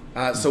to do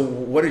well. So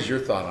what is your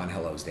thought on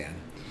hellos, Dan?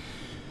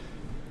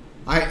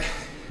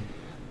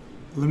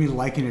 Let me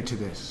liken it to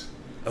this.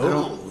 I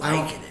don't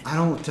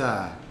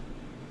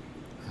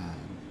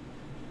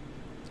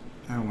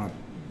want to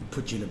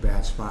put you in a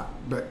bad spot,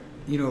 but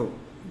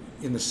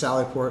in the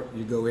Sally Port,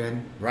 you go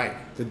in. Right.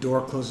 The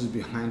door closes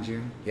behind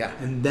you. Yeah.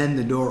 And then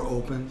the door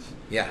opens.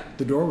 Yeah.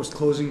 The door was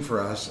closing for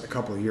us a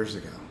couple of years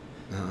ago,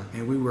 uh-huh.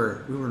 and we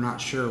were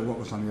not sure what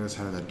was on the other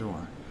side of that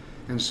door.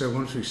 And so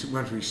once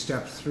we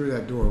step through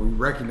that door, we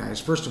recognize,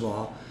 first of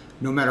all,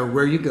 no matter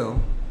where you go,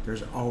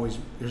 there's always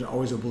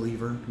a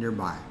believer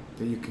nearby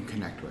that you can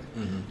connect with.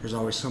 Mm-hmm. There's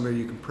always somebody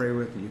you can pray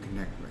with, that you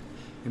connect with.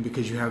 And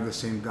because you have the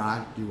same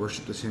God, you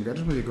worship the same God. It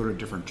doesn't matter if you go to a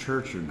different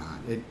church or not.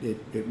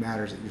 It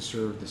matters that you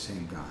serve the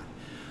same God.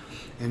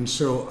 And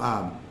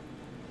so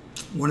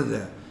one of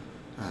the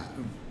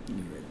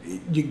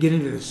you get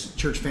into this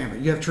church family.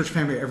 You have church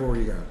family everywhere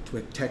you go.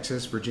 With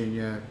Texas,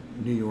 Virginia,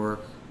 New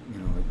York.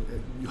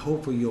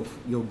 Hopefully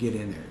you'll get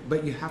in there.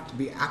 But you have to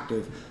be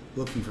active,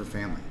 looking for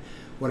family.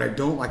 What I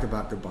don't like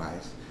about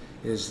goodbyes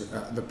is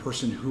the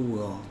person who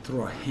will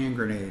throw a hand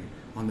grenade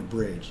on the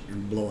bridge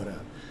and blow it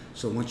up.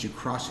 So once you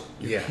cross it,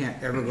 you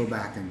can't ever go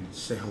back and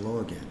say hello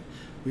again.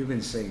 We've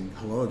been saying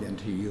hello again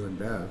to you and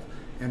Bev,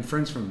 and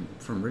friends from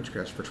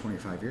Ridgecrest for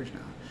 25 years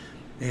now.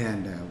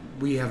 And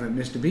we haven't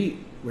missed a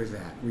beat with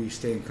that. We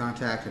stay in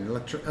contact, and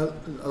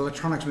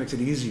electronics makes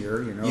it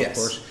easier, of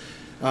course.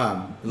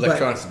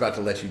 Electronics is about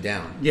to let you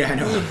down. Yeah, I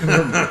know.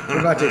 We're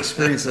about to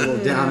experience a little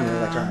down in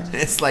electronics.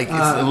 It's like,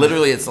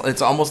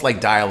 it's almost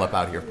like dial-up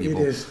out here,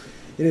 people.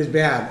 It is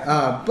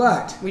bad.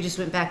 But we just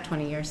went back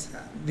 20 years.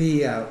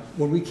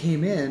 When we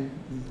came in,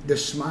 the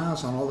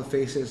smiles on all the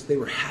faces, they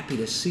were happy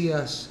to see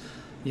us,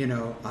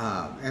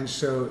 and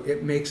so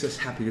it makes us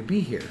happy to be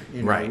here.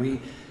 Right.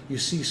 You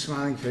see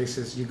smiling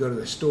faces. You go to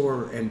the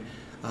store, and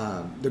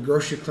the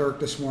grocery clerk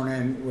this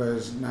morning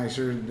was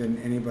nicer than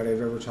anybody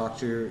I've ever talked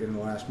to in the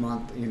last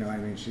month.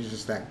 She's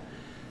just that.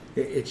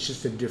 It's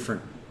just a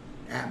different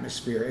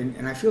atmosphere,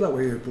 and I feel that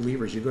way with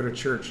believers. You go to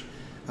church,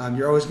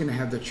 you're always going to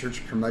have the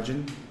church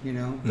curmudgeon,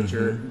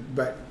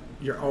 but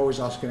you're always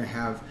also going to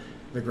have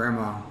the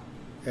grandma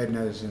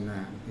Ednas and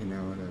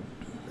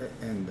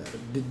and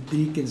the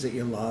deacons that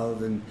you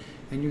love, and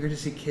you're going to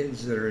see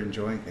kids that are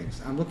enjoying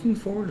things. I'm looking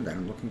forward to that.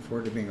 I'm looking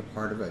forward to being a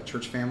part of a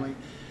church family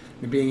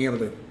and being able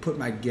to put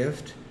my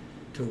gift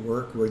to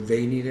work where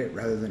they need it,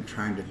 rather than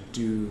trying to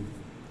do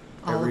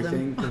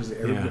everything, because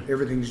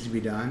everything needs to be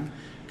done.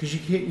 Because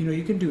you can't,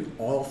 you can do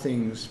all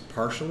things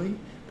partially,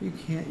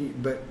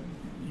 but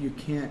you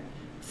can't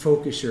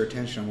focus your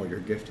attention on what you're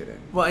gifted in.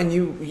 Well, and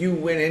you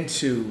went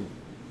into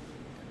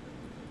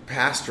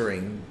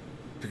pastoring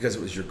because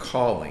it was your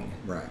calling.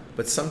 Right.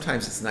 But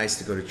sometimes it's nice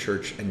to go to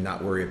church and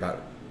not worry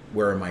about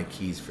where are my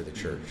keys for the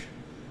church,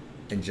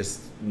 and just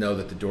know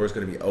that the door is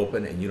going to be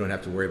open and you don't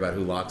have to worry about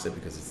who locks it,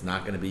 because it's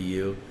not going to be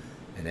you,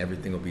 and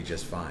everything will be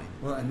just fine.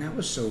 Well, and that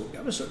was I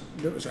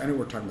know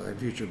we're talking about the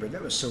future, but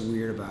that was so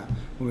weird about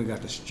when we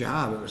got this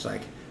job. It was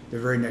like the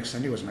very next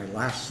Sunday was my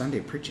last Sunday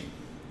preaching.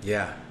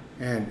 Yeah.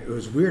 And it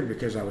was weird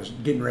because I was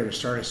getting ready to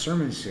start a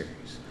sermon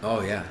series.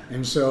 Oh, yeah.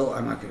 And so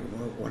I'm like,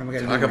 well, what am I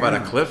going to do? Talk about a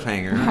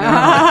cliffhanger.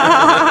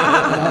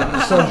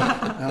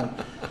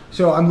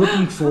 So I'm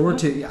looking forward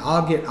to,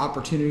 I'll get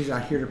opportunities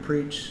out here to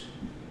preach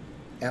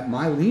at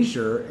my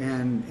leisure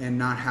and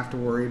not have to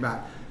worry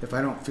about, if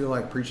I don't feel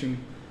like preaching,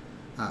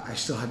 I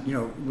still have,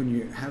 when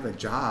you have a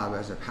job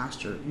as a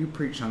pastor, you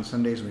preach on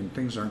Sundays when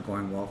things aren't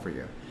going well for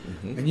you.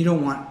 Mm-hmm. And you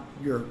don't want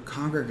your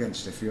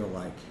congregants to feel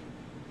like,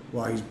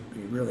 well, he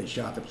really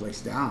shot the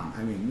place down.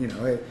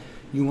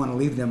 You want to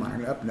leave them on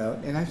an up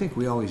note, and I think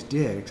we always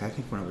did, because I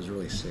think when I was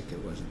really sick, it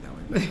wasn't that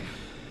way.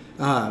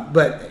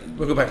 But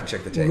we'll go back and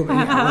check the tape. We'll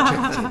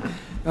check the tape.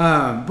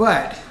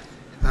 But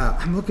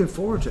I'm looking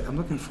forward to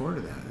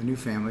that. A new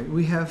family.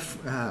 We have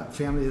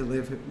family that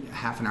live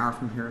half an hour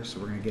from here, so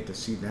we're going to get to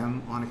see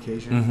them on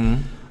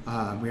occasion.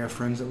 Mm-hmm. We have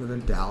friends that live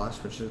in Dallas,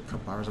 which is a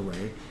couple hours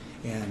away,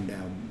 and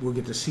we'll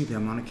get to see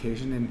them on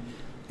occasion.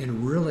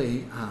 And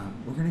really,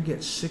 we're going to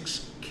get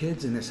 6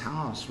 kids in this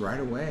house right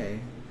away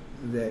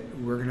that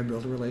we're going to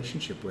build a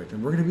relationship with,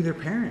 and we're going to be their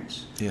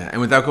parents. Yeah, and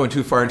without going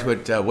too far into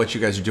it, what you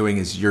guys are doing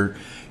is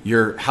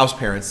you're house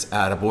parents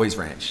at a boys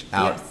ranch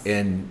out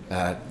in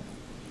the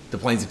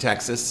plains of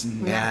Texas,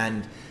 mm-hmm.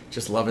 and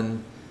just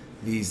loving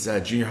these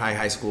junior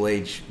high school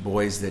age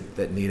boys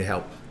that need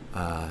a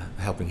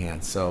helping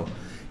hand. So,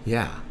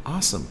 yeah,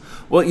 awesome.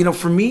 Well,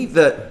 for me,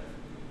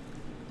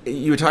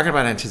 you were talking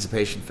about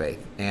anticipation,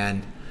 Faith,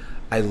 and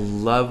I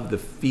love the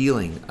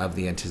feeling of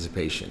the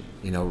anticipation.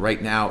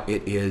 Right now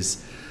it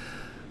is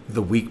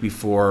the week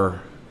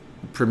before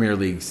Premier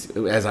League,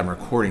 as I'm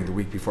recording, the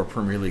week before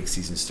Premier League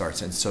season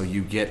starts. And so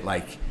you get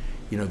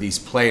these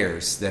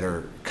players that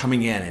are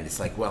coming in, and it's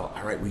like, well,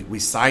 all right, we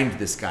signed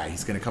this guy.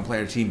 He's going to come play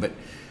on our team, but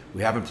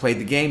we haven't played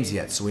the games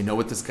yet. So we know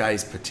what this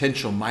guy's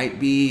potential might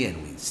be,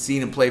 and we've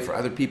seen him play for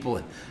other people.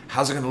 And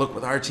how's it going to look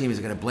with our team? Is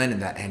it going to blend?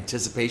 And that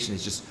anticipation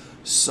is just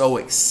so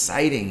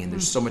exciting, and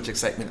there's so much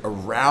excitement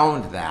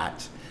around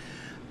that.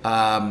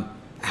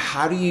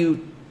 How do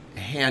you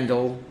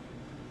handle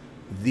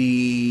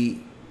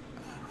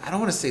I don't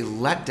want to say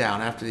letdown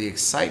after the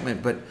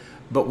excitement,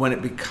 but when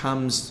it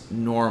becomes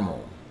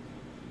normal,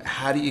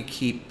 how do you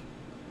keep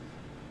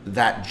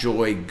that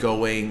joy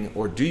going,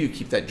 or do you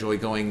keep that joy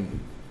going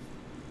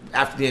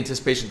after the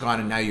anticipation's gone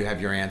and now you have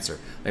your answer?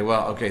 Like,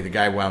 well, okay, the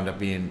guy wound up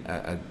being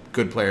a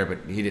good player, but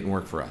he didn't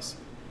work for us.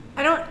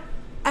 I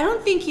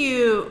don't think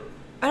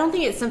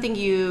it's something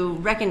you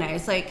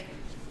recognize. Like,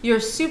 you're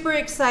super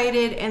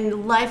excited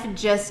and life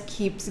just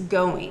keeps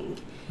going.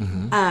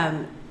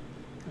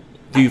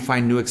 Do you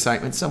find new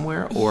excitement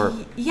somewhere, or?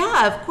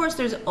 Yeah, of course.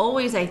 There's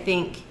always, I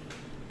think.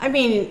 I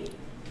mean,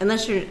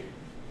 unless you're,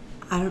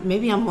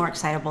 maybe I'm more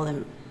excitable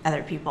than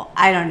other people.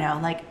 I don't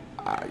know. Like,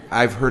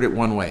 I've heard it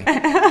one way.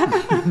 I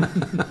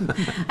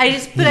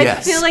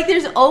feel like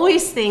there's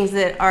always things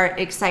that are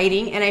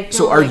exciting, and I feel.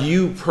 So, are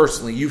you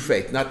personally, you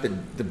Faith, not the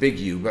big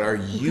you, but are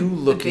you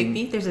looking?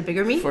 The big me? There's a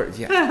bigger me.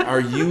 Are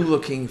you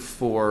looking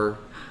for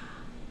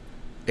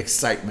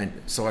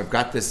excitement? So I've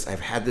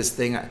had this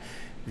thing.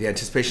 The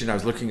anticipation.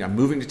 I'm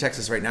moving to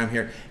Texas right now. I'm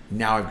here.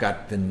 Now I've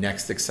got the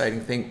next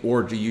exciting thing.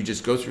 Or do you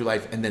just go through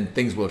life and then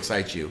things will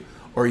excite you?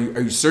 Or are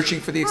you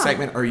searching for the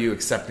excitement, or are you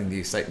accepting the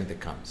excitement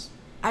that comes?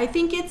 I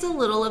think it's a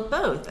little of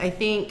both. I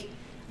think,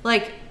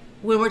 like,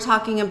 when we're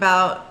talking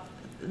about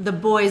the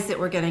boys that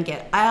we're going to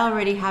get, I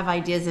already have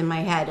ideas in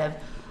my head of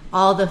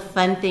all the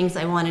fun things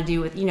I want to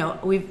do with,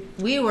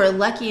 we were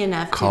lucky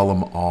enough Call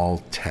them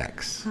all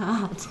Tex.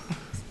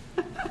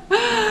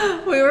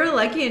 We were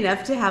lucky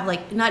enough to have,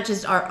 like, not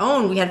just our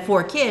own, we had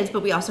 4 kids,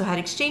 but we also had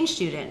exchange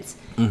students.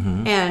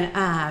 Mm-hmm.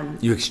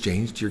 And you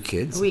exchanged your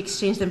kids? We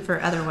exchanged them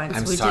for other ones.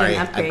 I'm we sorry, did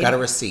an upgrade. I've got a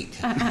receipt.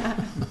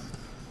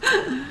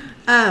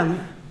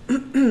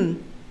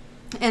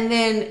 And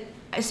then,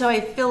 so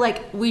I feel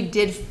like we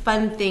did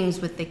fun things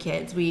with the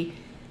kids. We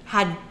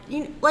had,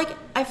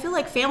 I feel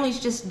like families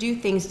just do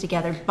things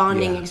together,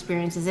 bonding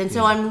experiences. And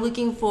so I'm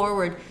looking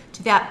forward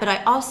to that. But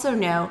I also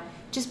know,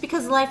 just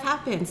because life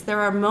happens,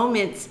 there are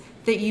moments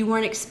that you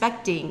weren't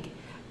expecting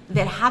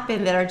that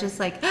happen that are just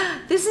like,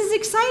 this is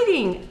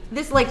exciting.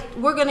 This, like,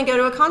 we're going to go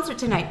to a concert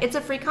tonight. It's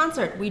a free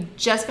concert. We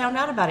just found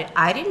out about it.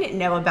 I didn't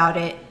know about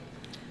it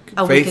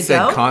a week ago. Faith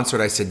said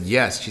concert. I said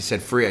yes. She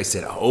said free. I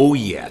said, oh,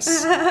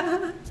 yes.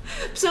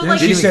 So, then like,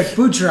 she said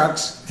food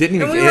trucks. Didn't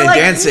even. And And we were like,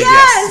 Dan said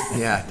yes.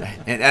 Yeah,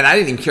 and I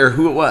didn't even care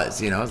who it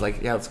was. I was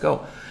like, yeah, let's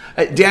go.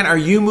 Dan, are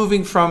you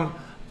moving from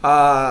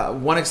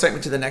one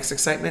excitement to the next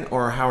excitement,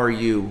 or how are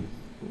you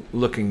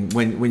looking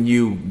when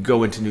you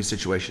go into new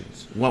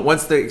situations?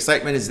 Once the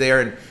excitement is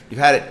there and you've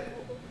had it,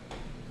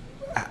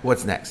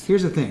 what's next?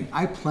 Here's the thing.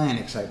 I plan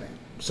excitement.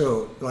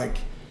 So, like,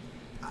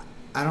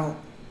 I don't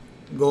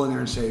go in there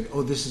and say,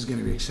 oh, this is going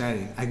to be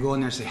exciting. I go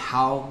in there and say,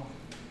 how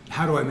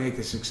do I make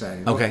this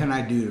exciting? Okay. What can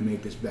I do to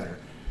make this better?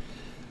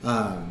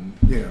 So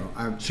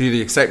you're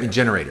the excitement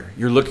generator.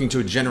 You're looking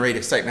to generate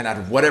excitement out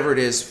of whatever it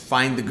is,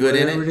 find the good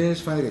in it. Whatever it is,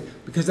 find the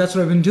good. Because that's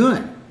what I've been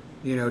doing.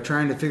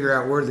 Trying to figure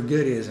out where the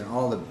good is and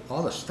all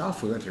the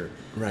stuff we went through.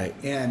 Right.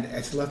 And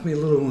it's left me a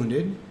little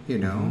wounded,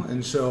 Mm-hmm.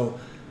 And so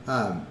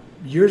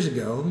years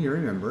ago, you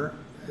remember,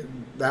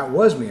 that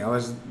was me. I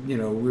was, we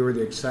were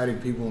the exciting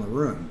people in the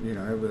room.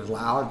 It was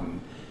loud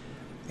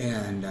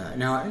and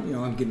now,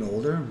 I'm getting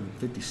older. I'm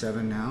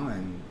 57 now,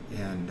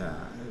 and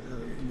I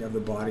have the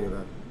body of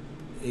a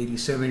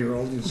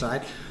 87-year-old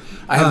inside.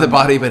 I have the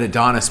body of an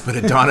Adonis, but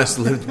Adonis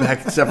lived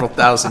back several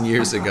thousand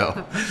years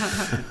ago.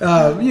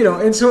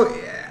 And so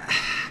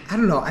I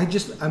don't know.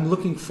 I'm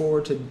looking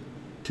forward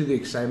to the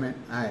excitement.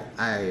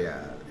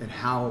 And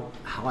how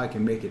I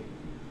can make it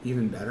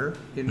even better.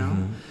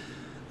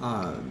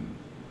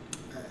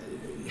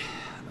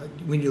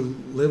 When you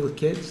live with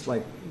kids,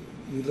 like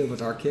we live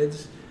with our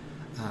kids,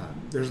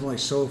 there's only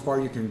so far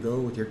you can go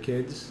with your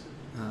kids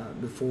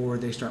before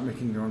they start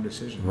making their own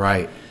decisions.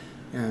 Right.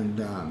 And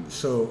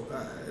so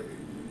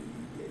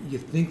you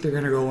think they're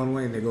going to go one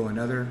way and they go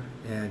another,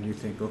 and you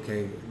think,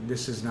 okay,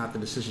 this is not the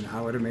decision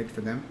I would have made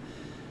for them.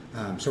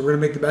 So we're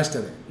going to make the best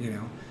of it,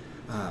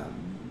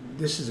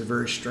 This is a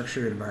very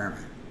structured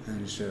environment,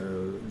 and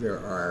so there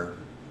are.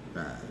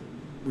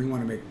 We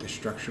want to make the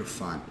structure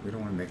fun. We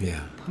don't want to make it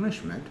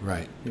punishment.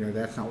 Right.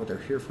 That's not what they're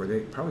here for. They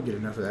probably get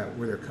enough of that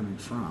where they're coming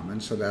from,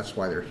 and so that's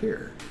why they're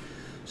here.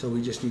 So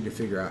we just need to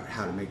figure out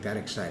how to make that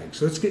exciting.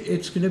 So it's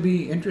going to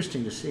be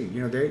interesting to see.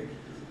 They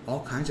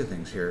all kinds of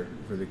things here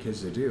for the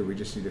kids to do. We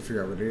just need to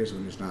figure out what it is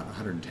when it's not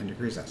 110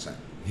 degrees outside.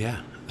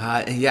 Yeah.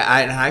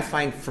 And I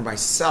find for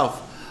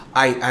myself,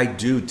 I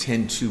do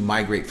tend to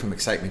migrate from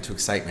excitement to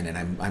excitement, and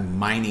I'm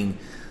mining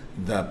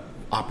the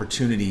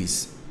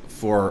opportunities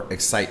for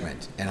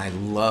excitement, and I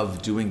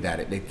love doing that.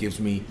 It gives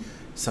me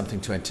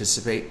something to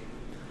anticipate.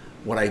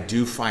 What I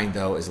do find,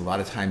 though, is a lot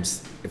of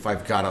times if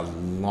I've got a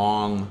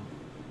long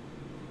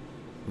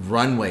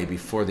runway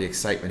before the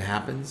excitement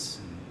happens,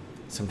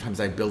 sometimes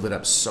I build it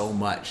up so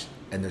much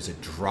and there's a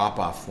drop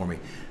off for me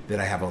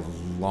that I have a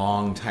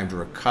long time to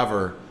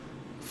recover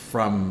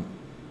from,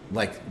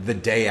 like, the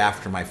day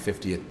after my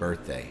 50th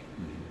birthday.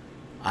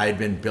 I had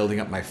been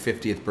building up my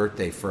 50th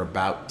birthday for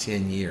about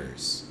 10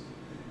 years.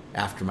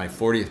 After my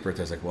 40th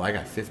birthday, I was like, well, I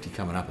got 50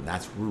 coming up, and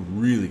we're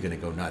really going to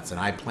go nuts. And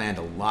I planned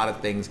a lot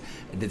of things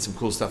and did some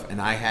cool stuff, and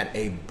I had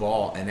a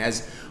ball. And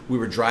as we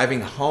were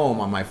driving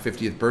home on my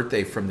 50th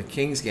birthday from the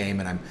Kings game,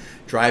 and I'm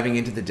driving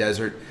into the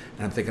desert,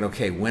 and I'm thinking,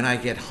 okay, when I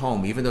get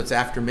home, even though it's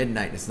after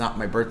midnight and it's not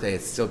my birthday,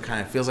 it still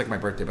kind of feels like my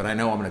birthday, but I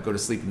know I'm going to go to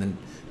sleep, and then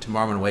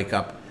tomorrow I'm going to wake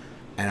up,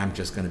 and I'm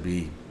just going to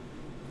be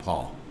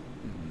Paul.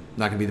 I'm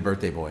not going to be the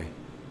birthday boy.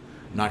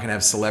 Not going to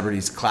have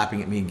celebrities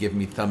clapping at me and giving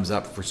me thumbs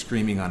up for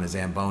screaming on a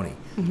Zamboni.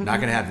 Not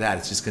going to have that.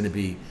 It's just going to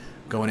be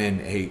going in,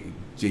 hey,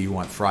 do you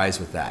want fries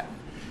with that?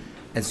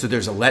 And so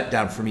there's a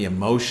letdown for me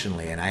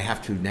emotionally, and I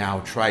have to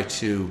now try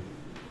to,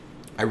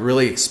 I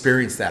really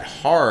experienced that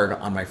hard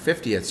on my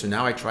 50th, so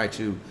now I try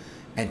to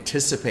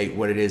anticipate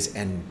what it is,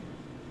 and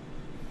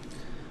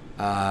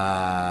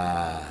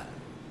I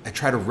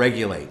try to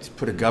regulate,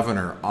 put a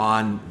governor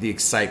on the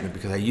excitement,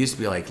 because I used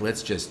to be like,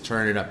 let's just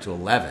turn it up to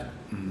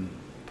 11.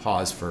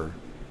 Pause for,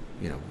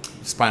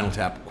 Spinal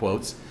Tap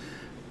quotes,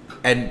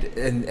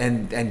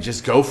 and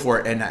just go for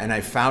it. And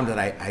I found that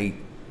I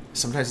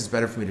sometimes it's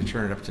better for me to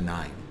turn it up to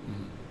 9,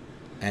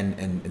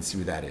 and see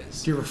what that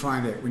is. Do you ever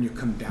find that when you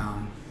come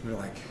down, you're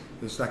like,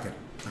 there's like a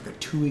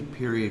 2-week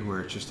period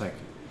where it's just like,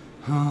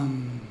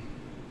 hum,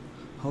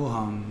 ho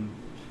hum.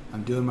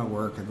 I'm doing my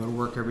work. I go to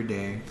work every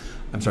day.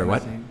 I'm sorry,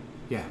 what?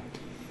 Yeah.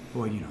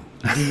 Well, you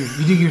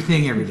do your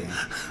thing every day,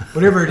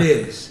 whatever it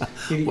is.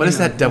 What is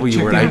that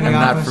W word? I'm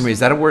not familiar. Is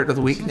that a word of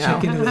the week now?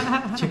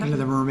 Check into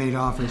the mermaid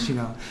office,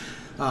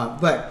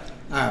 But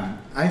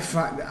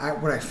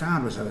what I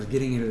found was I was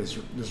getting into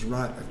this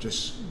rut of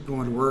just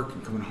going to work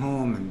and coming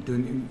home, and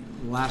doing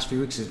the last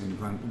few weeks has been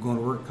going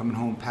to work, coming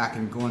home,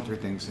 packing, going through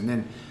things, and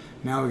then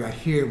now we got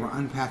here, we're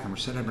unpacking, we're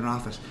setting up an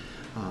office.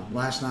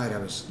 Last night I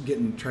was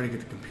trying to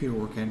get the computer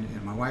working,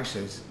 and my wife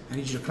says, "I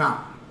need you to come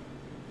out."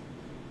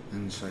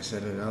 And so I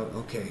said, "Oh,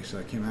 okay." So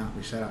I came out.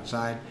 We sat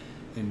outside,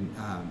 and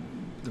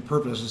the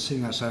purpose of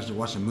sitting outside is to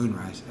watch the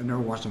moonrise. I've never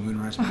watched a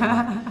moonrise in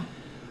my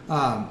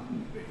life,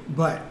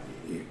 but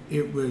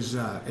it was.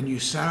 And you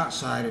sat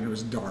outside, and it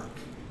was dark.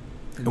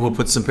 And we'll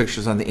put some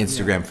pictures on the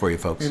Instagram for you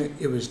folks. And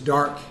it was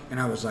dark, and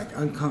I was like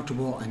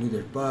uncomfortable. I knew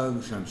there's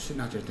bugs, and I'm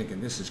sitting out there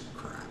thinking, "This is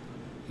crap."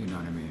 You know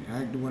what I mean?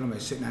 What am I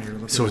sitting out here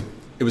looking? So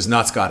it was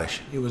not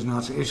Scottish. It was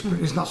not.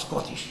 It's not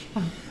Scottish.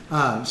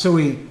 So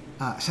we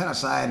sat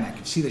outside, and I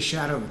could see the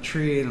shadow of a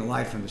tree and the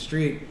light from the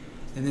street.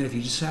 And then if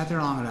you just sat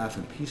there long enough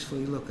and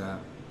peacefully look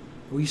up,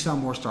 we saw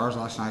more stars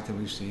last night than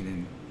we've seen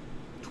in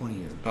 20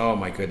 years. Oh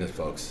my goodness,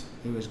 folks!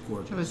 It was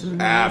gorgeous. It was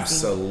amazing.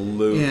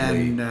 Absolutely.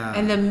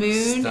 And the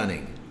moon.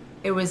 Stunning.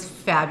 It was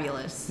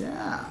fabulous.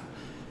 Yeah.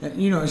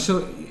 And,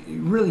 so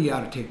really you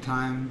ought to take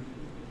time,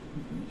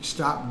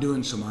 stop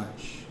doing so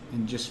much,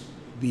 and just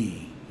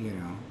be,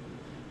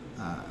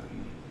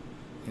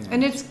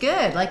 And it's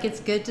good. Like, it's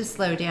good to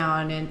slow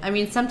down. And, I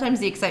mean, sometimes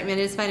the excitement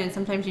is fun, and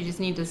sometimes you just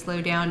need to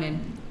slow down and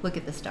look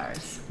at the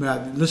stars.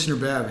 Listener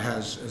Bev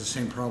has the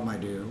same problem I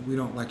do. We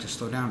don't like to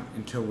slow down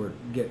until we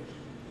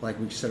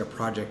set a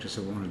project and say,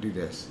 we want to do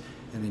this.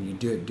 And then you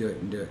do it.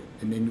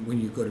 And then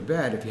when you go to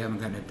bed, if you haven't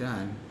gotten it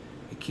done,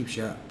 it keeps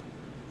you up.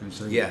 And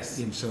so yes.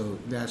 And so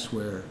that's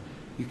where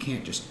you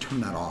can't just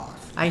turn that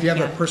off. If you have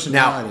a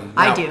personality.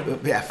 Now, I do.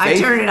 Yeah, I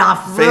turn it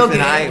off Faith real good.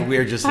 and I,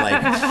 we're just like,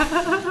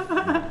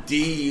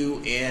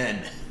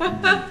 D-U-N.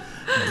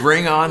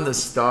 Bring on the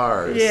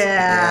stars.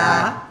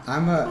 Yeah.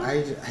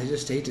 I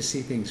just hate to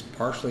see things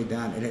partially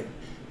done.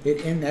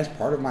 And that's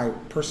part of my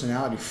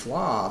personality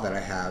flaw that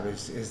I have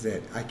is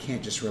that I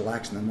can't just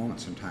relax in the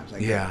moment sometimes.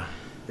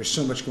 There's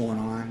so much going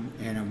on,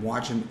 and I'm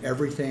watching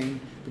everything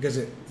because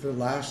for the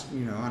last, I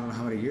don't know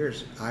how many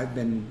years, I've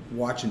been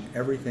watching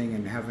everything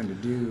and having to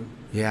do.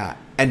 Yeah,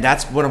 and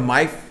that's one of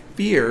my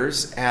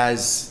fears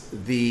as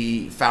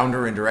the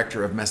founder and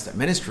director of Messed Up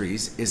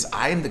Ministries is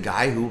I am the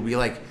guy who will be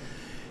like,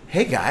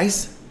 hey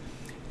guys,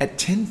 at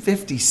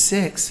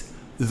 10:56,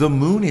 the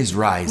moon is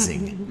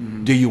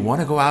rising. Do you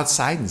want to go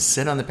outside and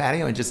sit on the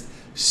patio and just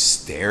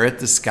stare at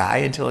the sky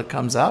until it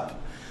comes up?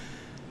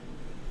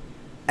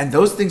 And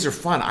those things are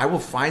fun. I will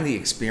find the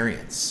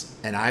experience,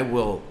 and I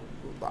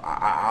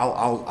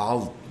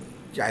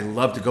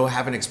love to go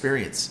have an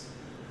experience.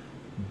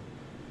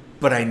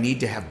 But I need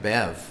to have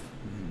Bev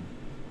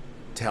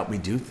to help me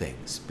do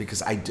things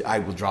because I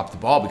will drop the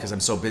ball because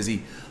I'm so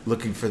busy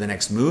looking for the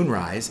next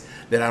moonrise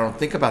that I don't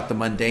think about the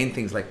mundane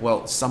things like,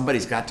 well,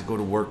 somebody's got to go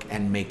to work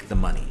and make the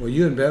money. Well,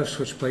 you and Bev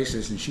switched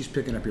places, and she's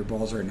picking up your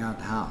balls right now at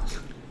the house.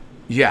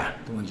 Yeah.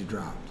 The ones you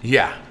dropped.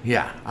 Yeah.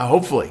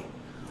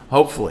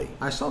 Hopefully.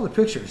 I saw the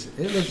pictures.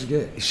 It looks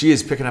good. She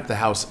is picking up the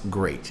house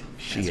great.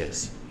 She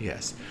is.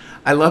 Yes.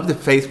 I love that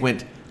Faith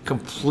went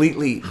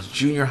completely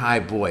junior high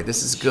boy.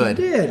 This is good.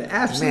 She did.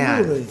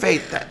 Absolutely. Man,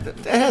 Faith, that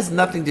has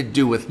nothing to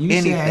do with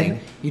anything.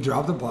 Said you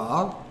dropped the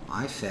ball.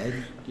 I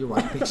said your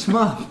wife picks them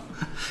up.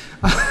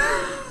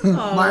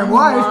 My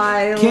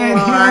wife can't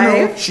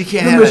handle she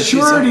can't the handle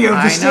maturity of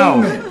the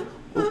statement.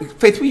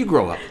 Faith, will you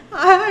grow up?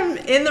 I'm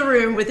in the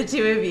room with the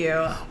two of you.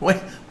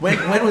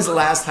 When was the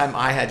last time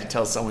I had to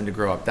tell someone to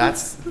grow up?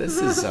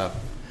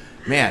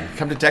 Man,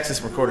 come to Texas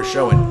and record a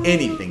show and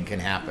anything can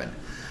happen.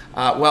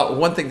 Well,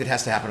 one thing that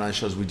has to happen on the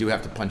show is we do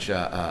have to punch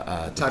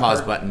the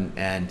pause button,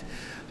 and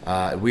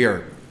we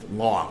are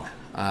long.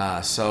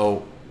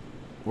 So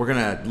we're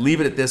going to leave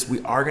it at this.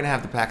 We are going to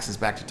have the Paxtons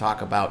back to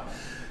talk about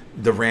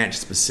the ranch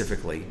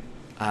specifically.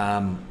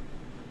 But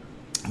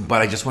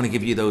I just want to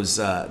give you those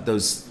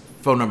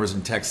phone numbers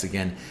and texts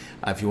again.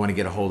 If you want to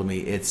get a hold of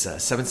me, it's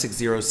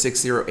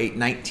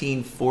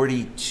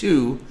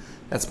 760-608-1942.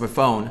 That's my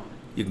phone.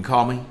 You can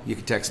call me. You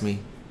can text me.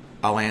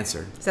 I'll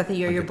answer. Is that the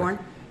year you're born?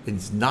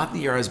 It's not the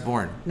year I was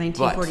born.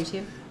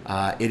 1942?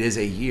 But, it is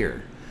a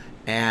year.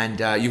 And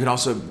you can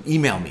also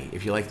email me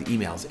if you like the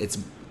emails. It's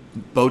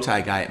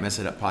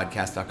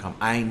bowtieguy@messituppodcast.com.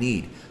 I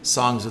need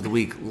songs of the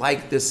week,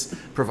 like this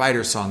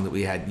provider song that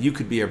we had. You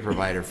could be a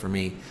provider for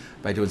me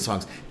by doing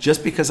songs.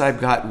 Just because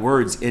I've got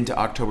words into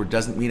October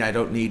doesn't mean I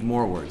don't need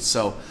more words.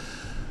 So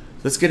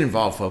let's get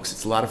involved, folks.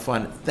 It's a lot of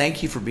fun.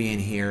 Thank you for being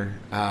here.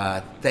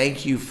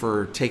 Thank you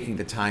for taking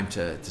the time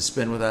to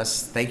spend with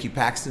us. Thank you,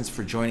 Paxtons,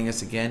 for joining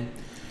us again.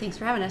 Thanks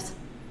for having us.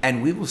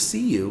 And we will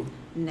see you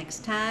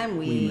next time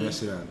we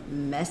mess it up.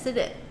 Mess it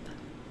up.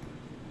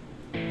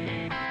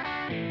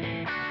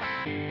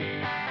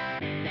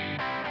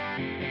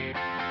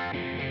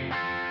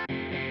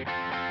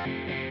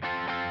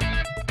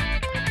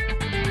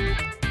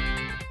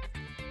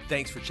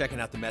 Thanks for checking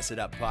out the Mess It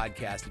Up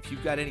podcast. If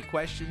you've got any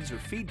questions or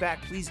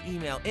feedback, please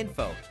email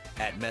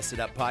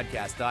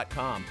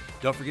info@messituppodcast.com.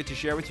 Don't forget to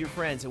share with your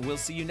friends, and we'll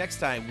see you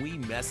next time we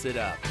mess it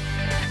up.